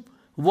only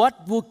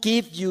what will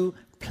give you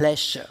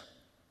pleasure.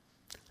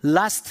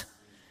 Lust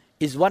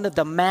is one of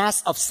the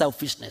masks of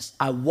selfishness.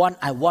 I want.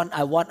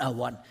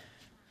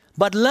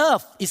 But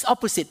love is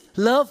opposite.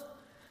 Love,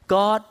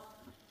 God,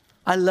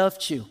 I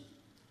loved you.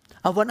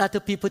 I want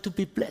other people to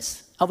be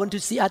blessed. I want to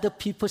see other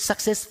people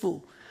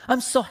successful. I'm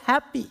so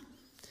happy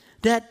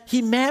that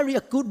he married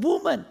a good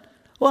woman.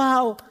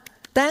 Wow,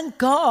 thank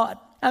God.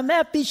 I'm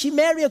happy she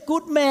married a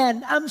good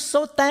man. I'm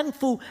so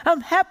thankful.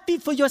 I'm happy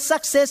for your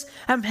success.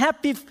 I'm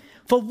happy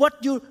for what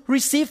you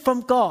receive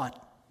from God.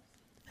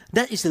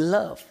 That is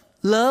love.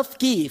 Love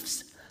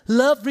gives.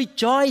 Love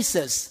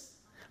rejoices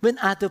when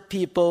other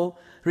people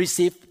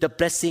receive the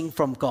blessing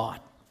from God.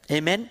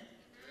 Amen?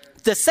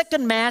 The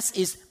second mass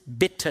is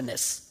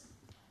bitterness.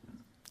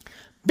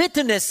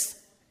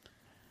 Bitterness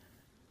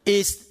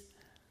is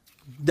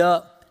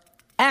the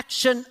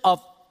action of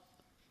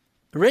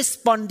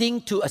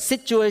responding to a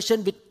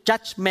situation with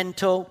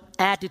judgmental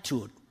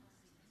attitude.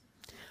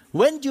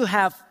 When you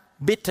have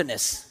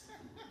bitterness,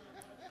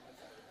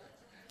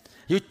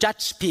 you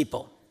judge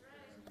people.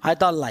 I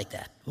don't like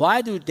that.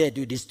 Why do they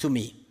do this to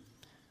me?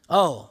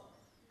 Oh,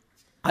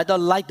 I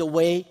don't like the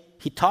way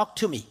he talked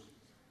to me.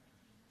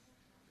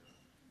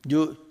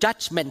 You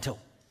judgmental.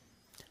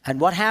 And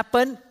what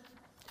happened?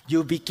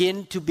 You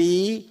begin to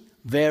be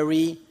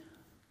very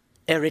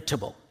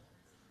irritable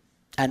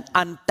and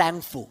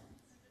unthankful.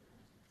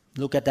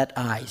 Look at that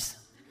eyes.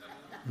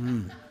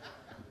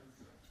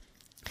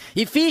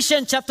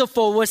 Ephesians chapter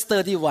 4 verse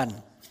 31.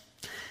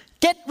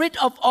 Get rid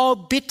of all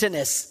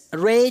bitterness,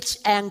 rage,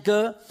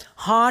 anger,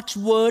 harsh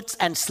words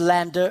and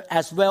slander,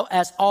 as well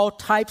as all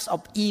types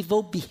of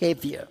evil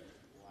behavior.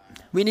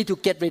 We need to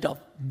get rid of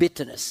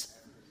bitterness.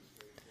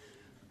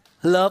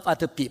 Love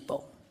other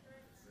people.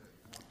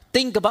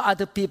 Think about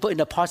other people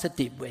in a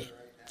positive way.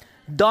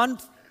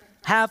 Don't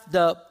have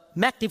the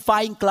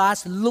magnifying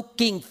glass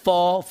looking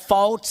for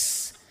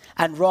faults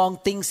and wrong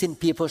things in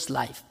people's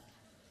life.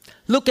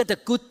 Look at the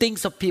good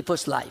things of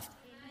people's life.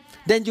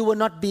 Then you will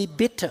not be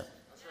bitter.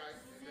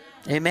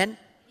 Amen?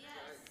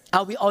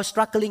 Are we all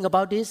struggling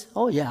about this?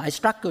 Oh yeah, I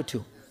struggle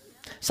too.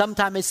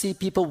 Sometimes I see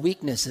people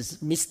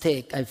weaknesses,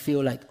 mistake. I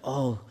feel like,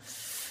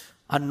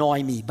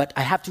 annoy me. But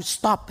I have to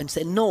stop and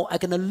say, no, I'm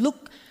going to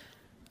look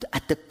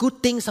at the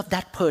good things of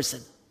that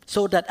person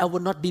so that I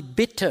will not be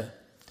bitter.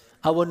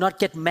 I will not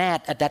get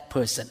mad at that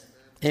person.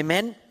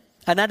 Amen?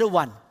 Another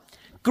one.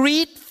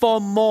 Greed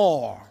for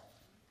more.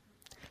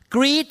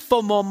 Greed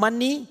for more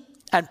money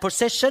and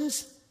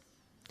possessions.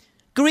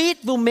 Greed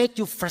will make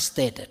you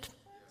frustrated.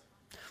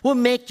 Will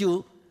make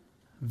you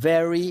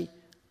very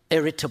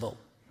irritable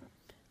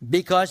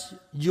because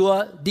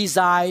your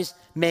desires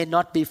may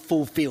not be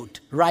fulfilled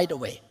right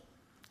away.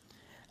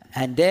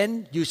 And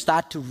then you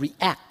start to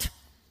react.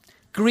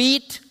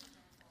 Greed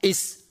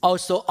is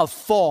also a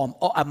form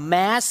or a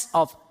mass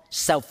of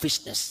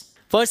selfishness.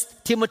 1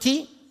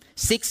 Timothy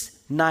 6,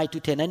 9 to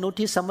 10. I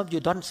notice some of you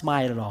don't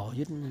smile at all.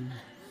 You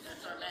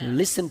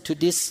listen to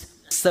this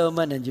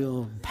sermon and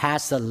you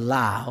pass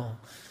aloud.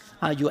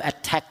 Are you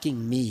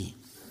attacking me?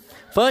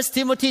 1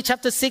 Timothy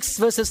chapter 6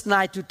 verses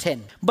 9 to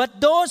 10. But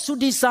those who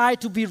desire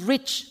to be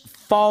rich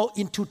fall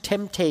into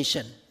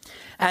temptation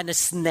and a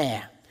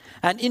snare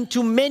and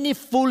into many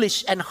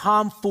foolish and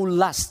harmful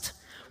lusts,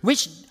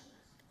 which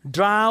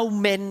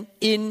drown men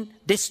in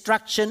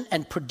destruction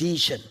and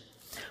perdition.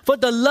 For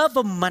the love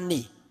of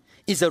money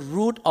is a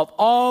root of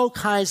all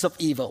kinds of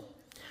evil,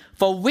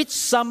 for which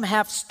some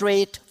have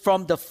strayed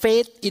from the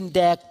faith in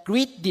their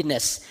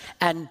greediness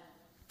and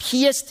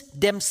pierced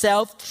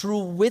themselves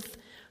through with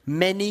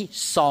many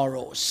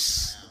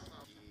sorrows.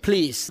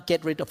 Please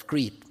get rid of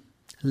greed,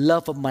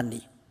 love of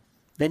money.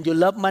 When you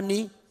love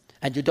money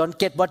and you don't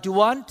get what you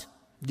want,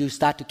 you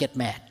start to get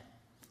mad.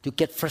 You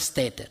get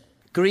frustrated.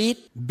 Greed,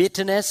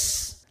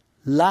 bitterness,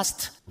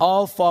 lust,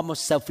 all forms of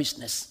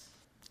selfishness.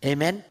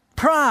 Amen.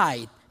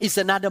 Pride is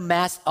another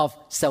mass of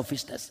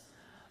selfishness.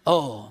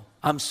 Oh,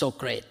 I'm so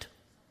great.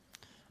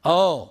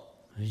 Oh,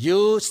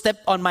 you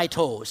step on my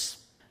toes.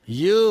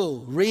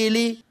 You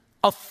really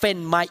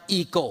offend my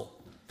ego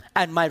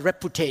and my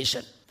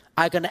reputation.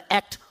 I'm going to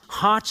act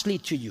harshly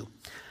to you.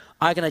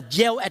 I'm going to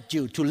yell at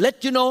you to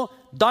let you know,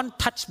 don't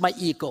touch my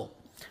ego.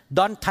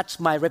 Don't touch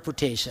my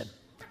reputation.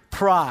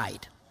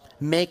 Pride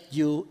make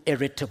you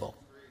irritable.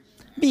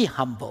 Be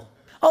humble.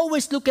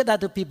 Always look at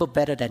other people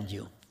better than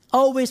you.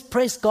 Always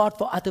praise God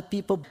for other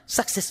people's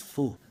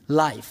successful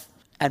life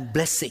and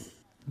blessing.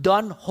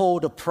 Don't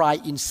hold the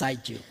pride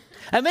inside you.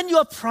 And when you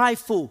are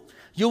prideful,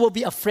 you will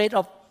be afraid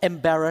of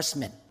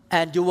embarrassment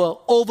and you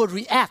will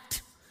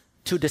overreact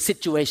to the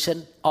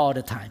situation all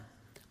the time.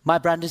 My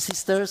brothers and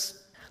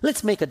sisters,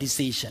 let's make a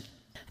decision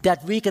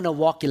that we're going to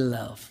walk in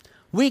love.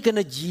 We're going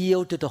to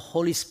yield to the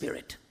Holy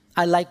Spirit.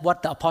 I like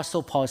what the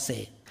Apostle Paul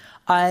said.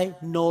 I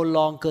no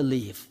longer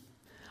live.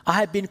 I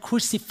have been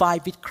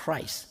crucified with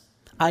Christ.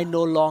 I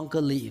no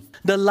longer live.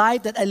 The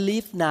life that I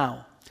live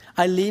now,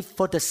 I live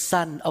for the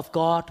Son of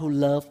God who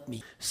loved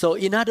me. So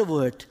in other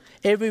words,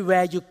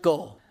 everywhere you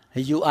go,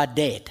 you are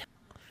dead.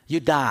 You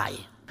die.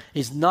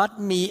 It's not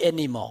me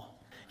anymore.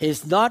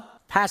 It's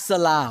not Pastor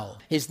Lau.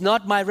 It's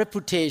not my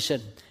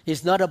reputation.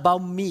 It's not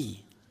about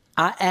me.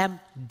 I am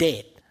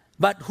dead.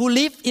 But who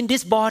lives in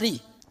this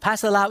body?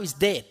 Pastor Lau is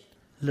dead.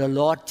 The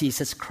Lord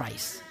Jesus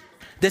Christ.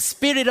 The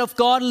Spirit of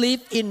God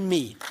lives in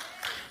me.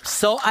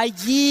 So I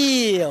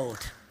yield.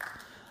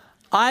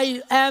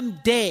 I am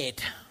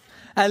dead.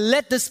 And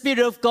let the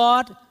Spirit of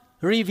God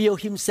reveal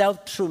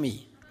Himself through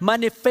me.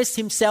 Manifest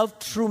Himself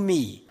through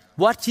me.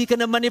 What He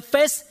gonna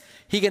manifest?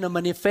 He gonna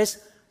manifest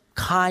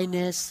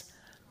kindness,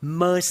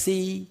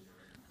 mercy,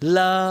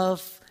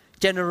 love,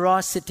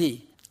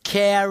 generosity,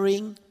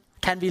 caring.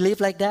 Can we live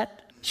like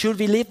that? Should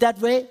we live that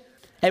way?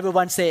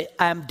 Everyone say,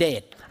 I am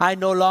dead. I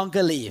no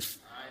longer live.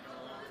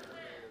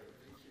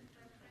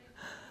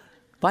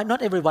 Why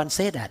not everyone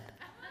say that?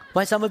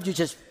 Why some of you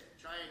just...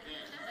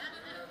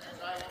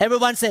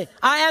 Everyone say,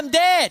 I am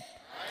dead.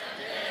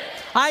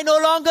 I no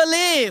longer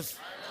live.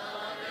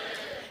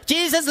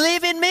 Jesus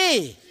lives in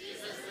me.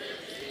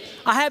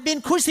 I have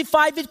been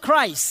crucified with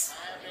Christ.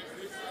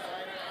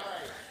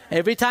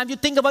 Every time you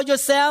think about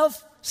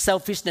yourself,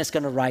 selfishness is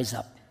going to rise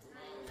up.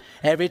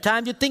 Every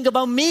time you think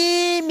about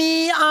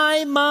me,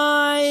 I,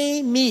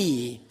 my,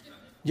 me,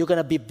 you're going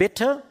to be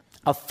bitter,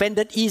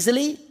 offended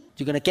easily.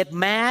 You're going to get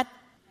mad,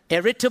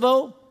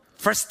 irritable,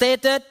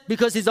 frustrated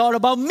because it's all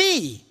about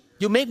me.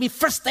 You make me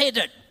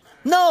frustrated.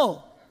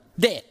 No,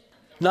 dead.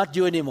 Not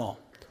you anymore.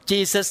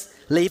 Jesus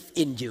lives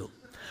in you.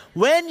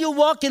 When you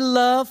walk in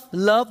love,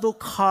 love will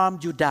calm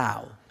you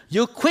down.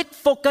 You quit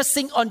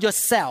focusing on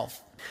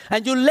yourself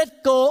and you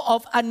let go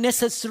of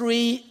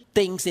unnecessary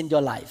things in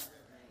your life.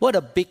 What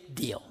a big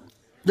deal.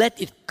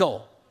 Let it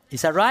go.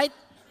 Is that right?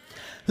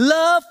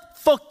 Love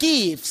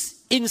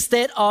forgives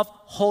instead of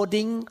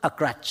holding a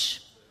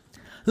grudge.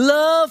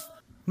 Love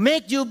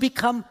makes you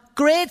become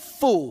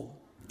grateful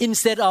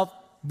instead of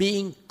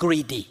being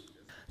greedy.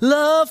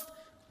 Love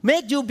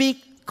makes you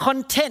be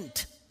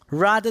content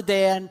rather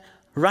than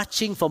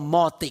rushing for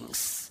more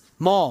things.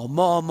 More.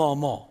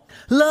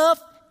 Love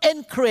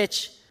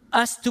encourages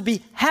us to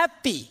be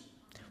happy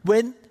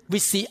when we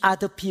see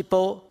other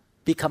people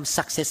become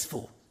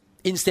successful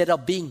instead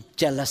of being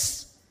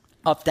jealous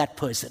of that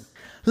person.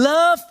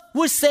 Love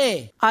would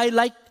say, I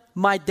like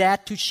my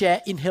dad to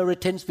share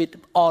inheritance with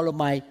all of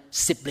my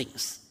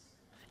siblings.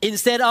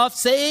 Instead of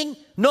saying,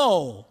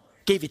 no,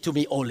 give it to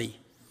me only.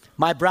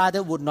 My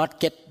brother would not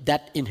get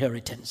that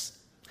inheritance.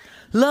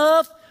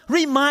 Love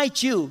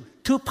reminds you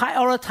to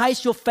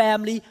prioritize your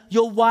family,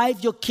 your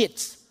wife, your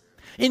kids,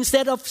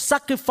 instead of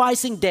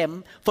sacrificing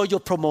them for your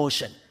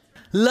promotion.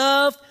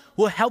 Love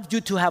will help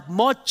you to have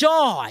more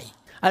joy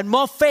and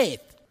more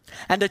faith.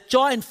 And the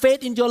joy and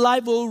faith in your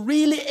life will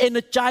really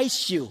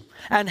energize you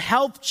and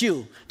help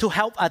you to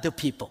help other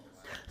people.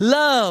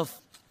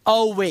 Love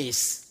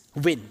always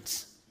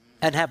wins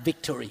and have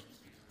victory.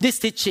 This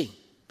teaching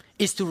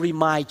is to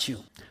remind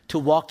you to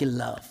walk in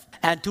love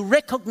and to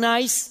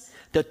recognize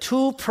the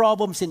two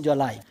problems in your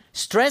life,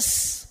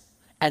 stress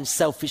and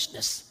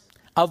selfishness.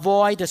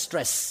 Avoid the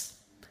stress.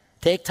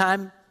 Take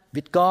time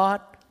with God,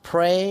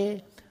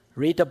 pray,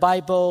 read the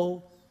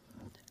Bible,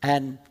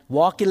 and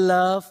walk in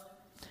love.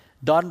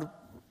 Don't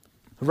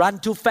run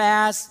too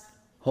fast,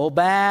 hold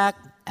back,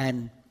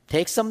 and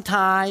take some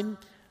time.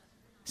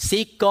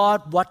 Seek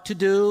God what to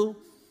do.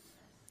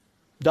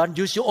 Don't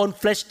use your own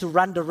flesh to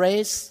run the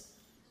race.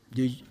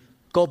 You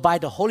go by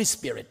the Holy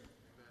Spirit.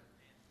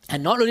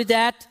 And not only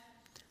that,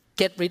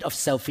 get rid of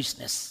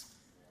selfishness.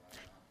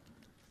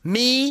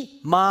 Me,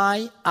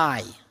 my,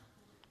 I.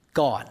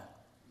 Gone.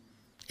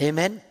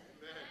 Amen? Amen.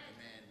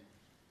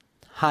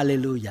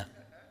 Hallelujah.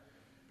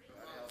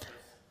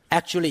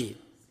 Actually,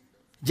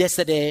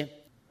 yesterday,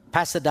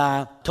 Pastor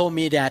Da told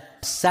me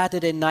that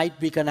Saturday night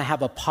we're going to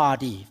have a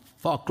party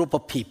for a group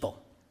of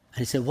people. And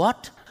he said,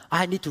 what?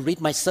 I need to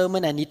read my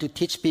sermon. I need to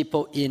teach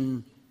people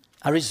in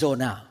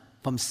Arizona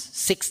from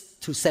 6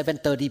 to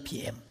 7:30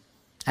 p.m.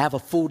 I have a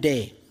full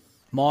day.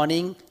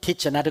 Morning,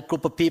 teach another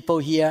group of people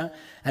here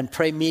and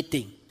pray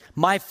meeting.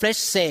 My flesh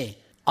say,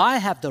 I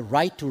have the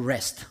right to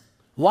rest.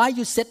 Why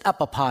you set up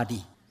a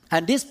party?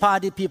 And this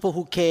party, people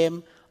who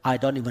came, I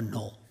don't even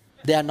know.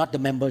 They are not the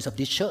members of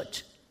this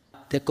church.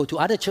 They go to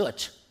other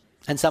church.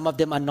 And some of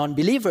them are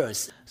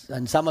non-believers.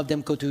 And some of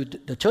them go to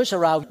the church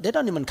around. They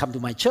don't even come to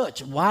my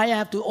church. Why I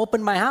have to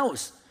open my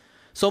house?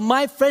 So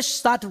my flesh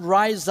start to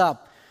rise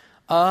up.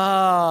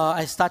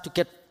 I start to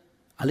get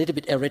a little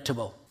bit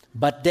irritable.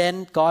 But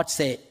then God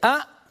say,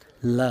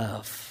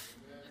 love.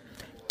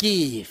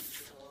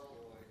 Give.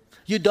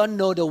 You don't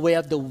know the way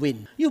of the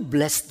wind. You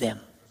bless them.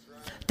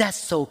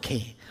 That's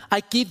okay. I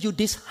give you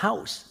this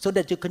house so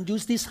that you can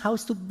use this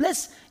house to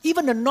bless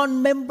even the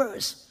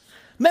non-members.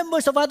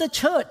 Members of other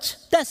church.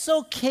 That's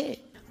okay.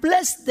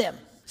 Bless them.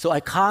 So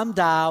I calm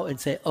down and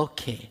say,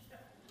 okay.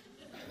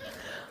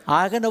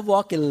 I'm going to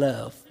walk in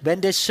love. When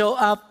they show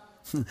up,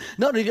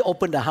 not really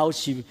open the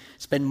house, you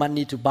spend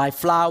money to buy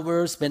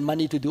flowers, spend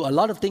money to do a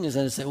lot of things.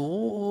 And I say,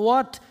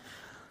 what?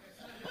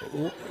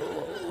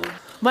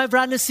 My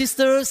brothers and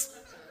sisters,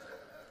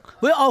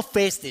 we all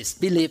face this,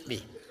 believe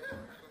me.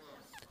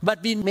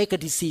 But we make a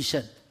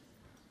decision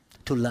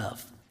to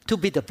love, to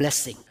be the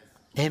blessing.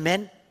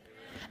 Amen?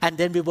 And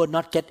then we will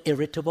not get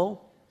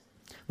irritable.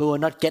 We will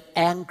not get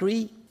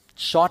angry,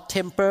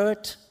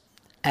 short-tempered,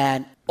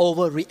 and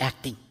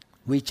overreacting.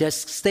 We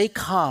just stay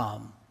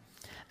calm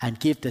and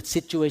give the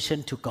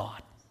situation to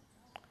God.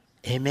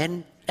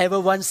 Amen.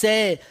 Everyone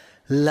say,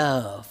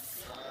 love.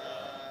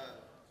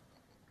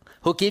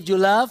 Who gives you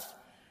love?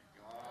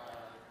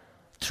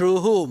 Through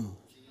whom?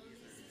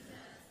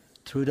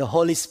 Through the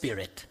Holy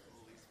Spirit.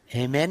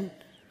 Amen.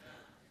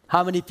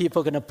 How many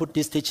people are going to put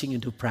this teaching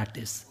into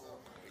practice?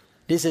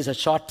 This is a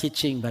short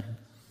teaching, but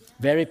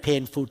very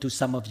painful to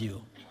some of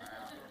you.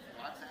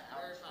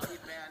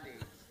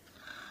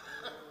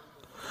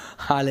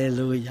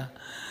 Hallelujah.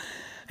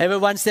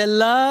 Everyone say,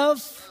 love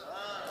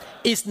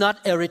is not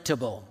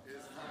irritable,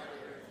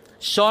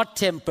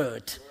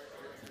 short-tempered,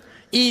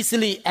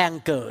 easily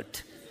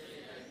angered.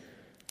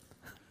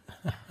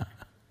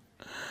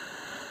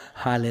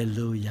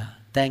 Hallelujah.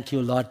 Thank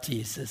you, Lord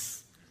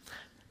Jesus.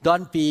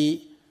 Don't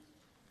be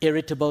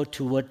irritable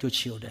toward your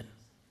children.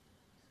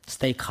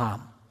 Stay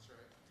calm.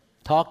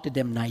 Talk to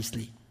them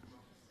nicely.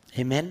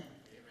 Amen?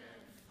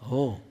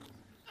 Oh,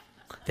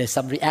 there's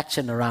some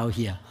reaction around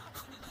here.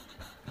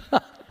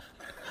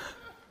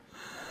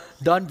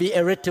 Don't be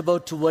irritable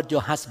toward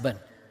your husband,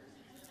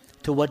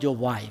 toward your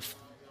wife.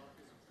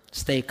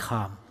 Stay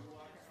calm.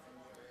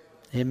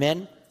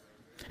 Amen?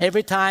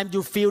 Every time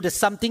you feel there's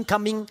something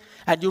coming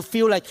and you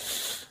feel like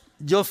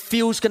your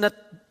fuse going to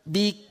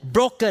be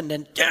broken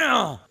and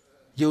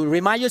you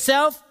remind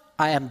yourself,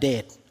 I am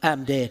dead,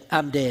 I'm dead,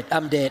 I'm dead,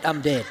 I'm dead,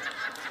 I'm dead.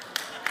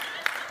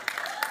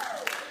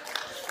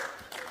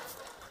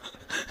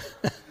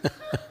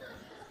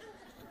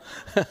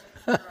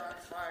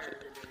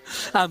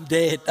 I'm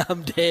dead,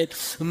 I'm dead.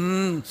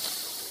 1,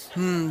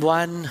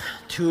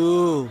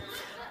 2,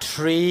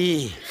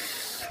 3,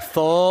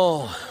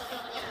 4,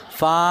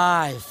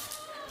 5.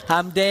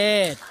 I'm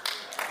dead.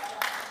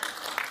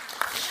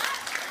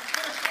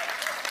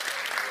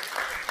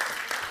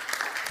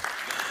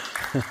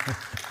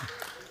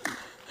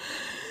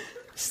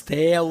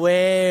 Stay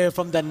away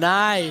from the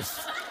knife.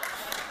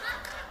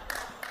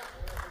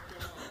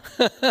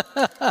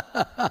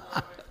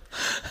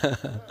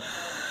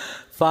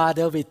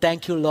 Father, we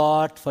thank you,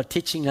 Lord, for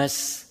teaching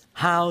us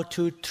how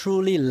to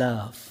truly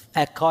love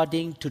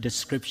according to the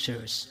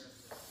Scriptures.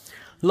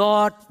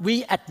 Lord,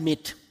 we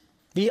admit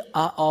we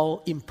are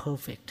all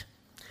imperfect.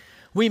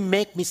 We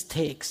make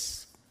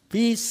mistakes.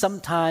 We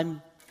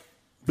sometimes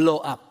blow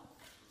up,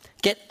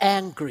 get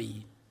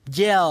angry,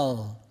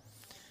 yell,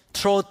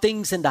 throw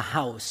things in the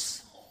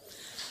house,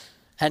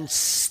 and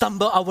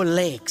stumble our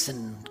legs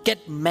and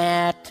get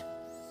mad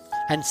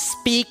and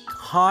speak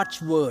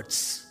harsh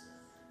words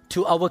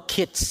to our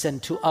kids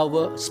and to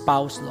our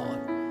spouse, Lord,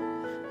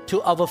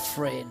 to our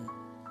friend.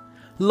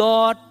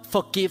 Lord,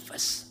 forgive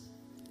us.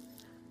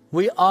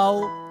 We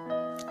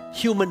are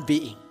human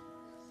beings.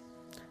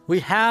 We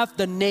have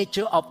the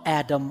nature of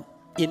Adam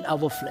in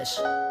our flesh.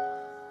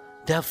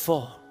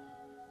 Therefore,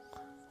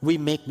 we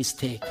make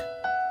mistakes.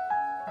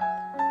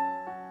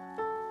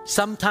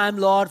 Sometimes,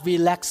 Lord, we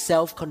lack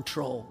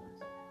self-control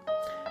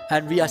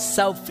and we are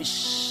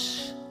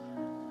selfish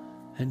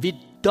and we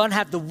don't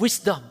have the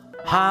wisdom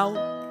how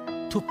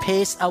to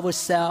pace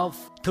ourselves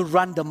to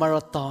run the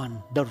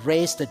marathon, the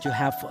race that you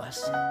have for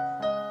us.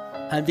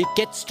 And we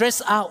get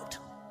stressed out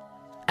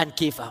and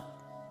give up.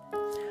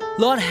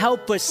 Lord,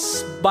 help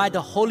us by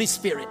the Holy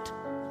Spirit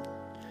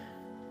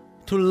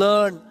to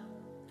learn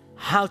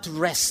how to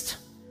rest,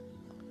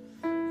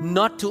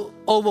 not to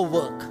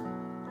overwork,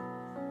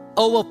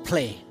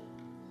 overplay,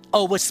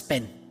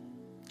 overspend,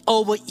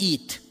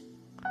 overeat.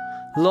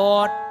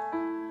 Lord,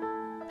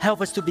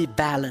 help us to be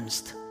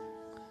balanced,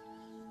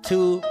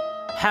 to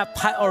have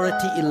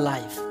priority in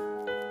life.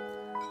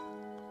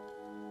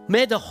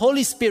 May the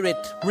Holy Spirit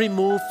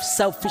remove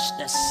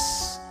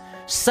selfishness,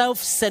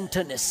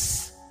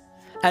 self-centeredness,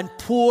 and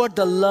pour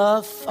the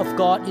love of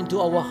God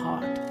into our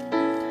heart.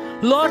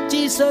 Lord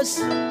Jesus,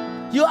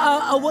 you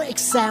are our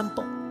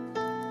example.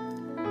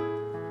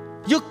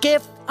 You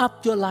gave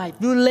up your life.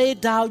 You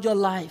laid down your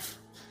life.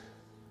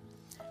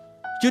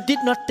 You did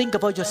not think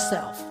about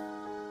yourself.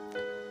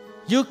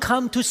 You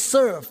come to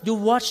serve. You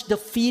wash the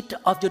feet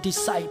of your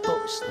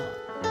disciples, Lord.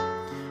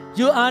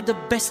 You are the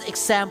best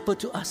example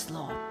to us,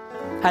 Lord.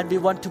 And we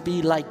want to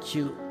be like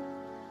you.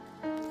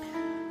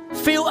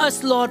 Fill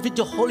us, Lord, with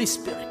your Holy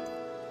Spirit.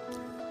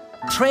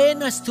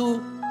 Train us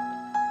to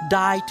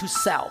die to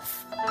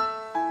self.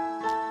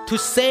 To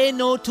say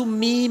no to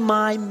me,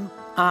 my,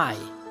 I.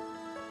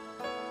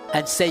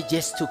 And say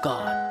yes to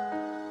God.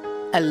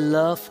 And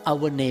love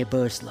our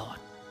neighbors, Lord.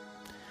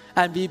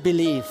 And we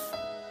believe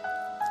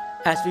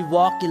as we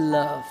walk in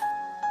love,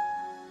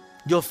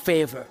 your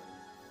favor,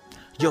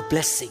 your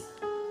blessing,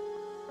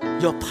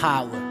 your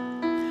power,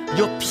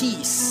 your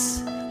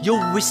peace,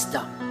 your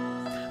wisdom,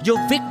 your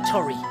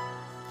victory,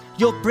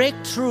 your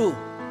breakthrough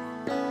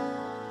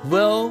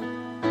will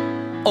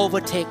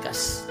overtake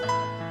us,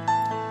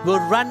 will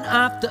run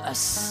after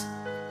us.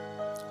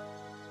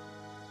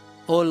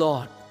 Oh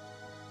Lord,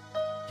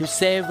 you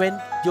say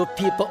when your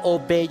people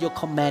obey your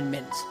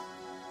commandments,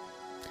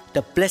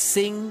 the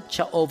blessing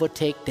shall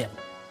overtake them.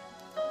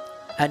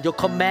 And your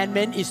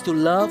commandment is to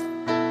love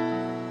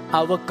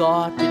our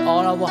God with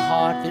all our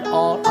heart, with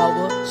all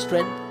our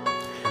strength,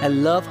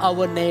 and love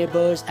our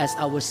neighbors as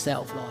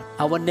ourselves, Lord.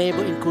 Our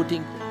neighbor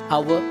including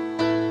our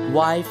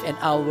wife and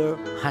our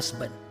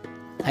husband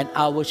and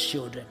our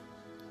children,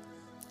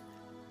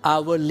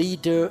 our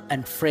leader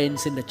and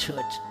friends in the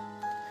church.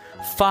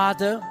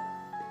 Father,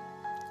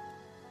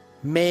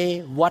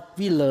 may what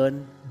we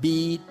learn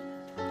be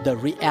the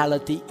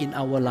reality in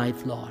our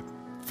life, Lord,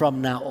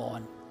 from now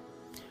on.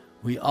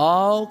 We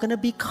all gonna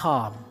be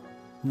calm,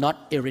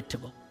 not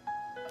irritable.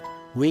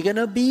 We're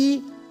gonna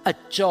be a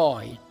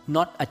joy,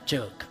 not a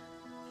jerk.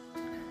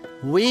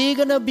 We're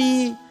gonna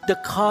be the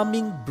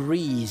calming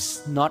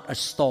breeze, not a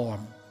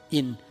storm,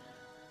 in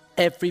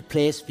every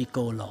place we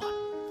go, Lord.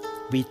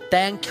 We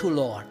thank you,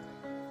 Lord.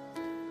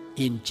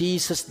 In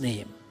Jesus'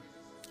 name,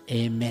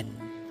 amen.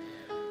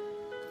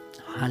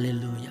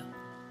 Hallelujah.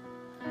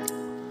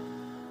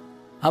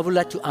 I would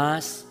like to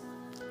ask,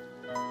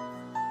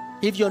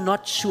 if you're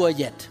not sure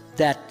yet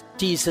that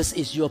Jesus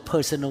is your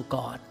personal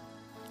God,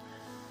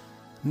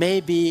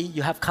 maybe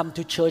you have come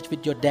to church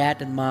with your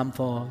dad and mom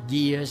for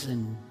years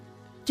and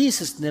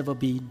Jesus never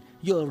been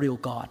your real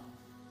God.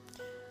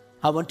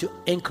 I want to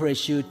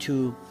encourage you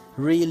to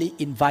really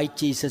invite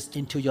Jesus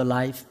into your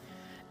life,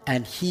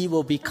 and He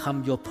will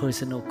become your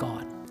personal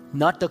God.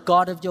 Not the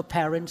God of your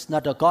parents,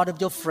 not the God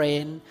of your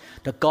friend,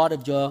 the God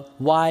of your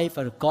wife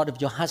or the God of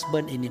your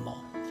husband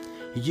anymore.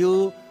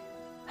 You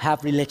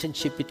have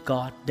relationship with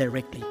God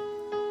directly.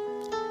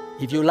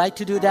 If you like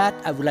to do that,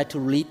 I would like to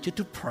lead you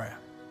to prayer.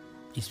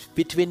 It's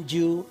between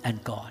you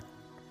and God.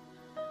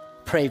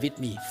 Pray with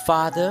me.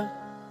 Father,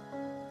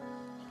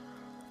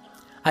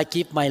 I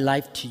give my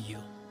life to you.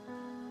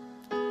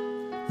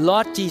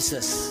 Lord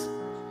Jesus,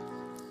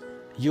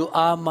 you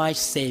are my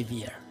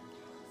Savior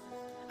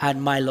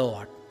and my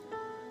Lord.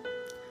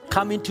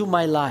 Come into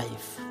my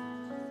life.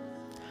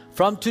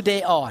 From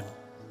today on,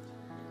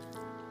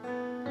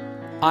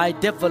 I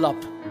develop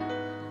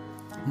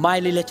my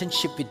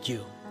relationship with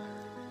you.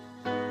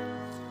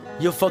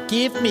 You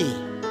forgive me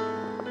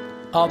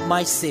of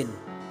my sin.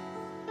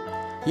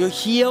 You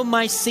heal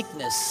my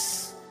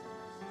sickness.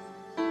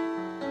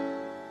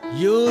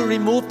 You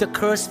remove the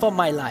curse from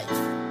my life.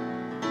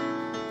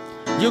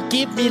 You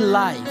give me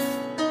life,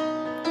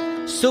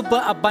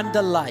 super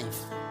abundant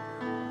life,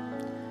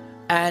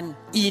 and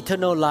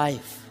eternal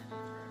life.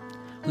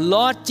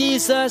 Lord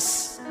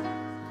Jesus,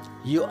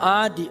 you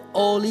are the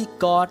only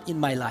God in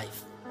my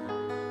life.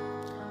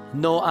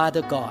 No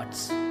other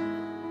gods.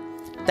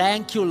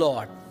 Thank you,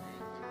 Lord.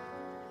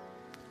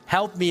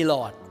 Help me,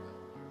 Lord,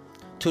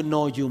 to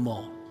know you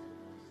more.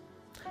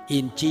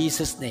 In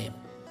Jesus' name,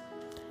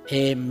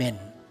 amen.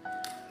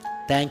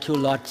 Thank you,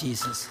 Lord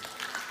Jesus.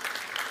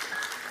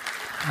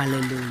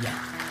 Hallelujah.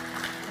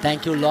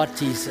 Thank you, Lord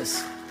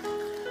Jesus.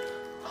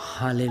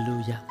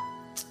 Hallelujah.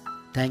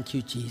 Thank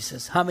you,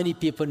 Jesus. How many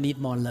people need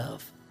more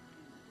love?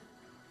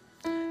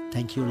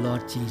 Thank you,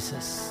 Lord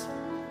Jesus.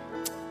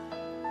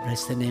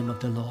 Bless the name of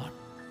the Lord.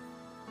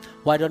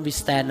 Why don't we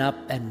stand up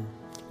and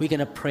we're going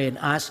to pray and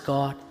ask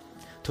God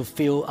to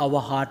fill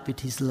our heart with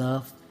His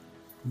love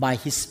by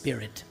His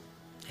Spirit.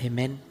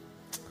 Amen.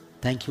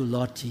 Thank you,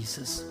 Lord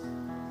Jesus.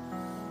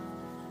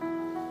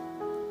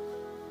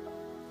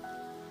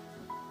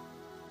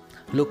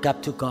 Look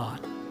up to God.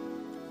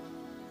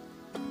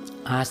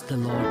 Ask the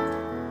Lord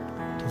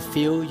to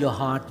fill your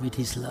heart with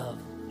His love.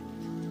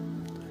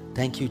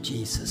 Thank you,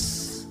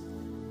 Jesus.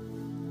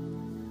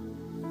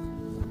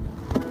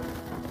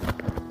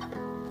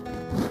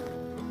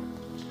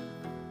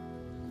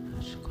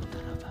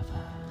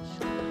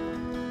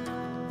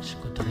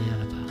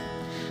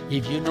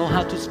 If you know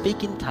how to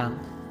speak in tongues,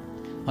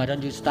 why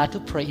don't you start to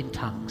pray in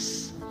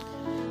tongues?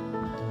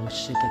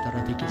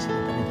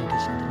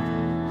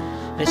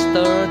 Let's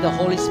stir the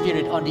Holy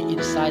Spirit on the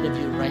inside of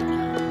you right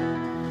now.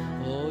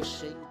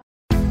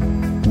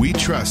 We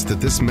trust that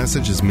this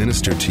message is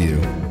ministered to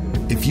you.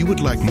 If you would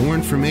like more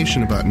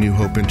information about New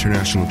Hope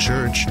International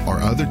Church or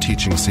other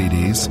teaching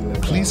CDs,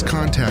 please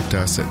contact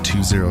us at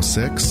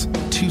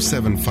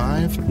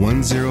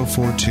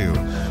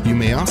 206-275-1042. You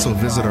may also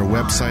visit our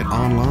website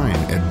online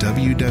at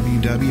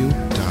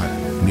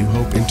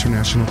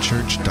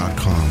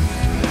www.newhopeinternationalchurch.com.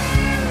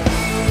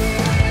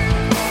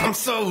 I'm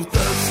so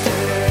thirsty.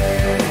 Thursday.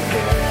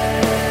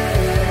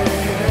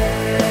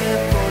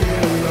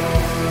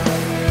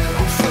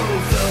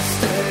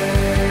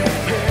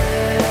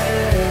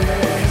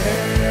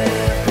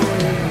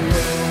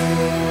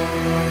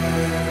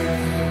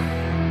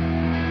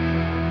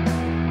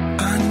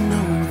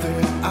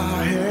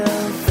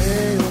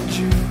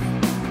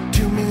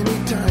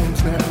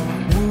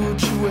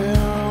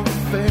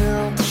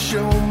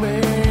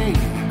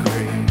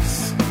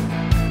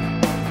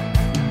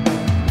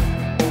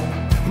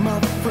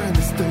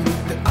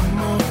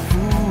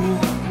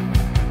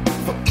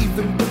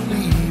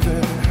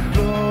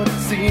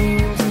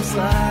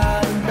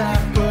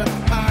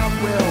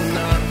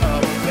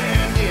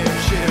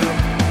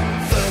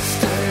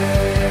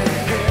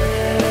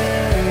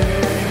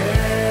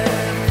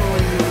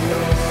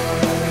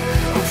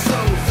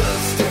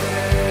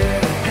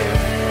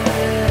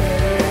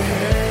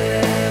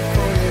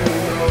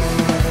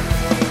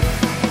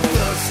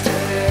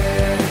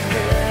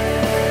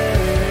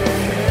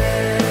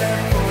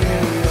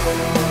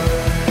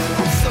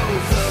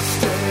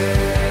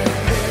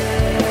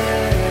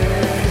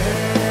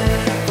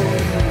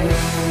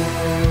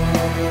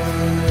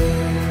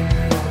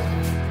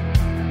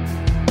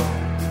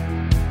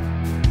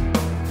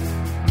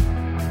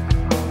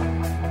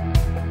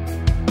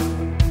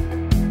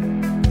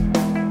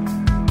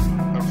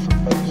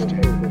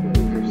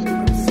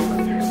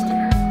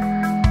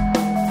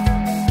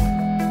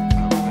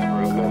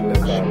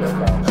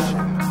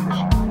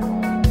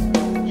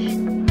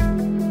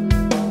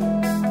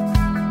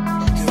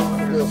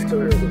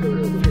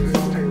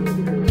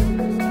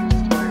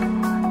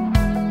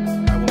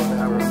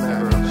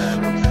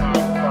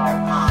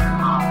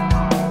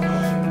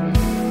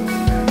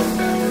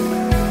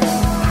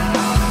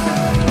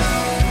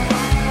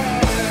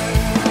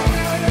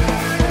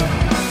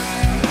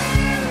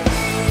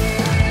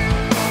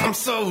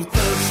 so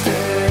thirsty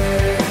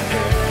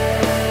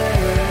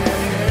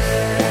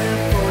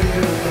for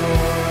you,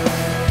 Lord.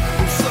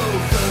 I'm so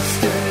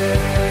thirsty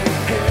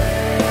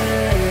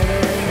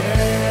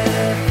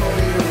for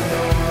you,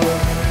 Lord.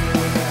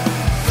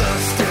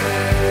 Thirsty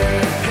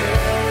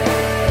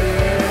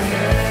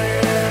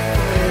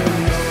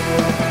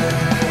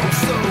I'm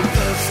so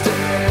thirsty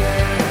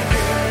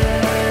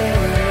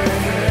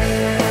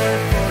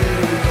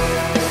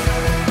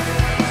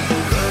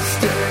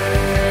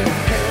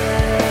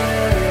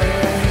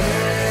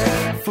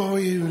for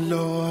you,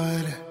 Lord.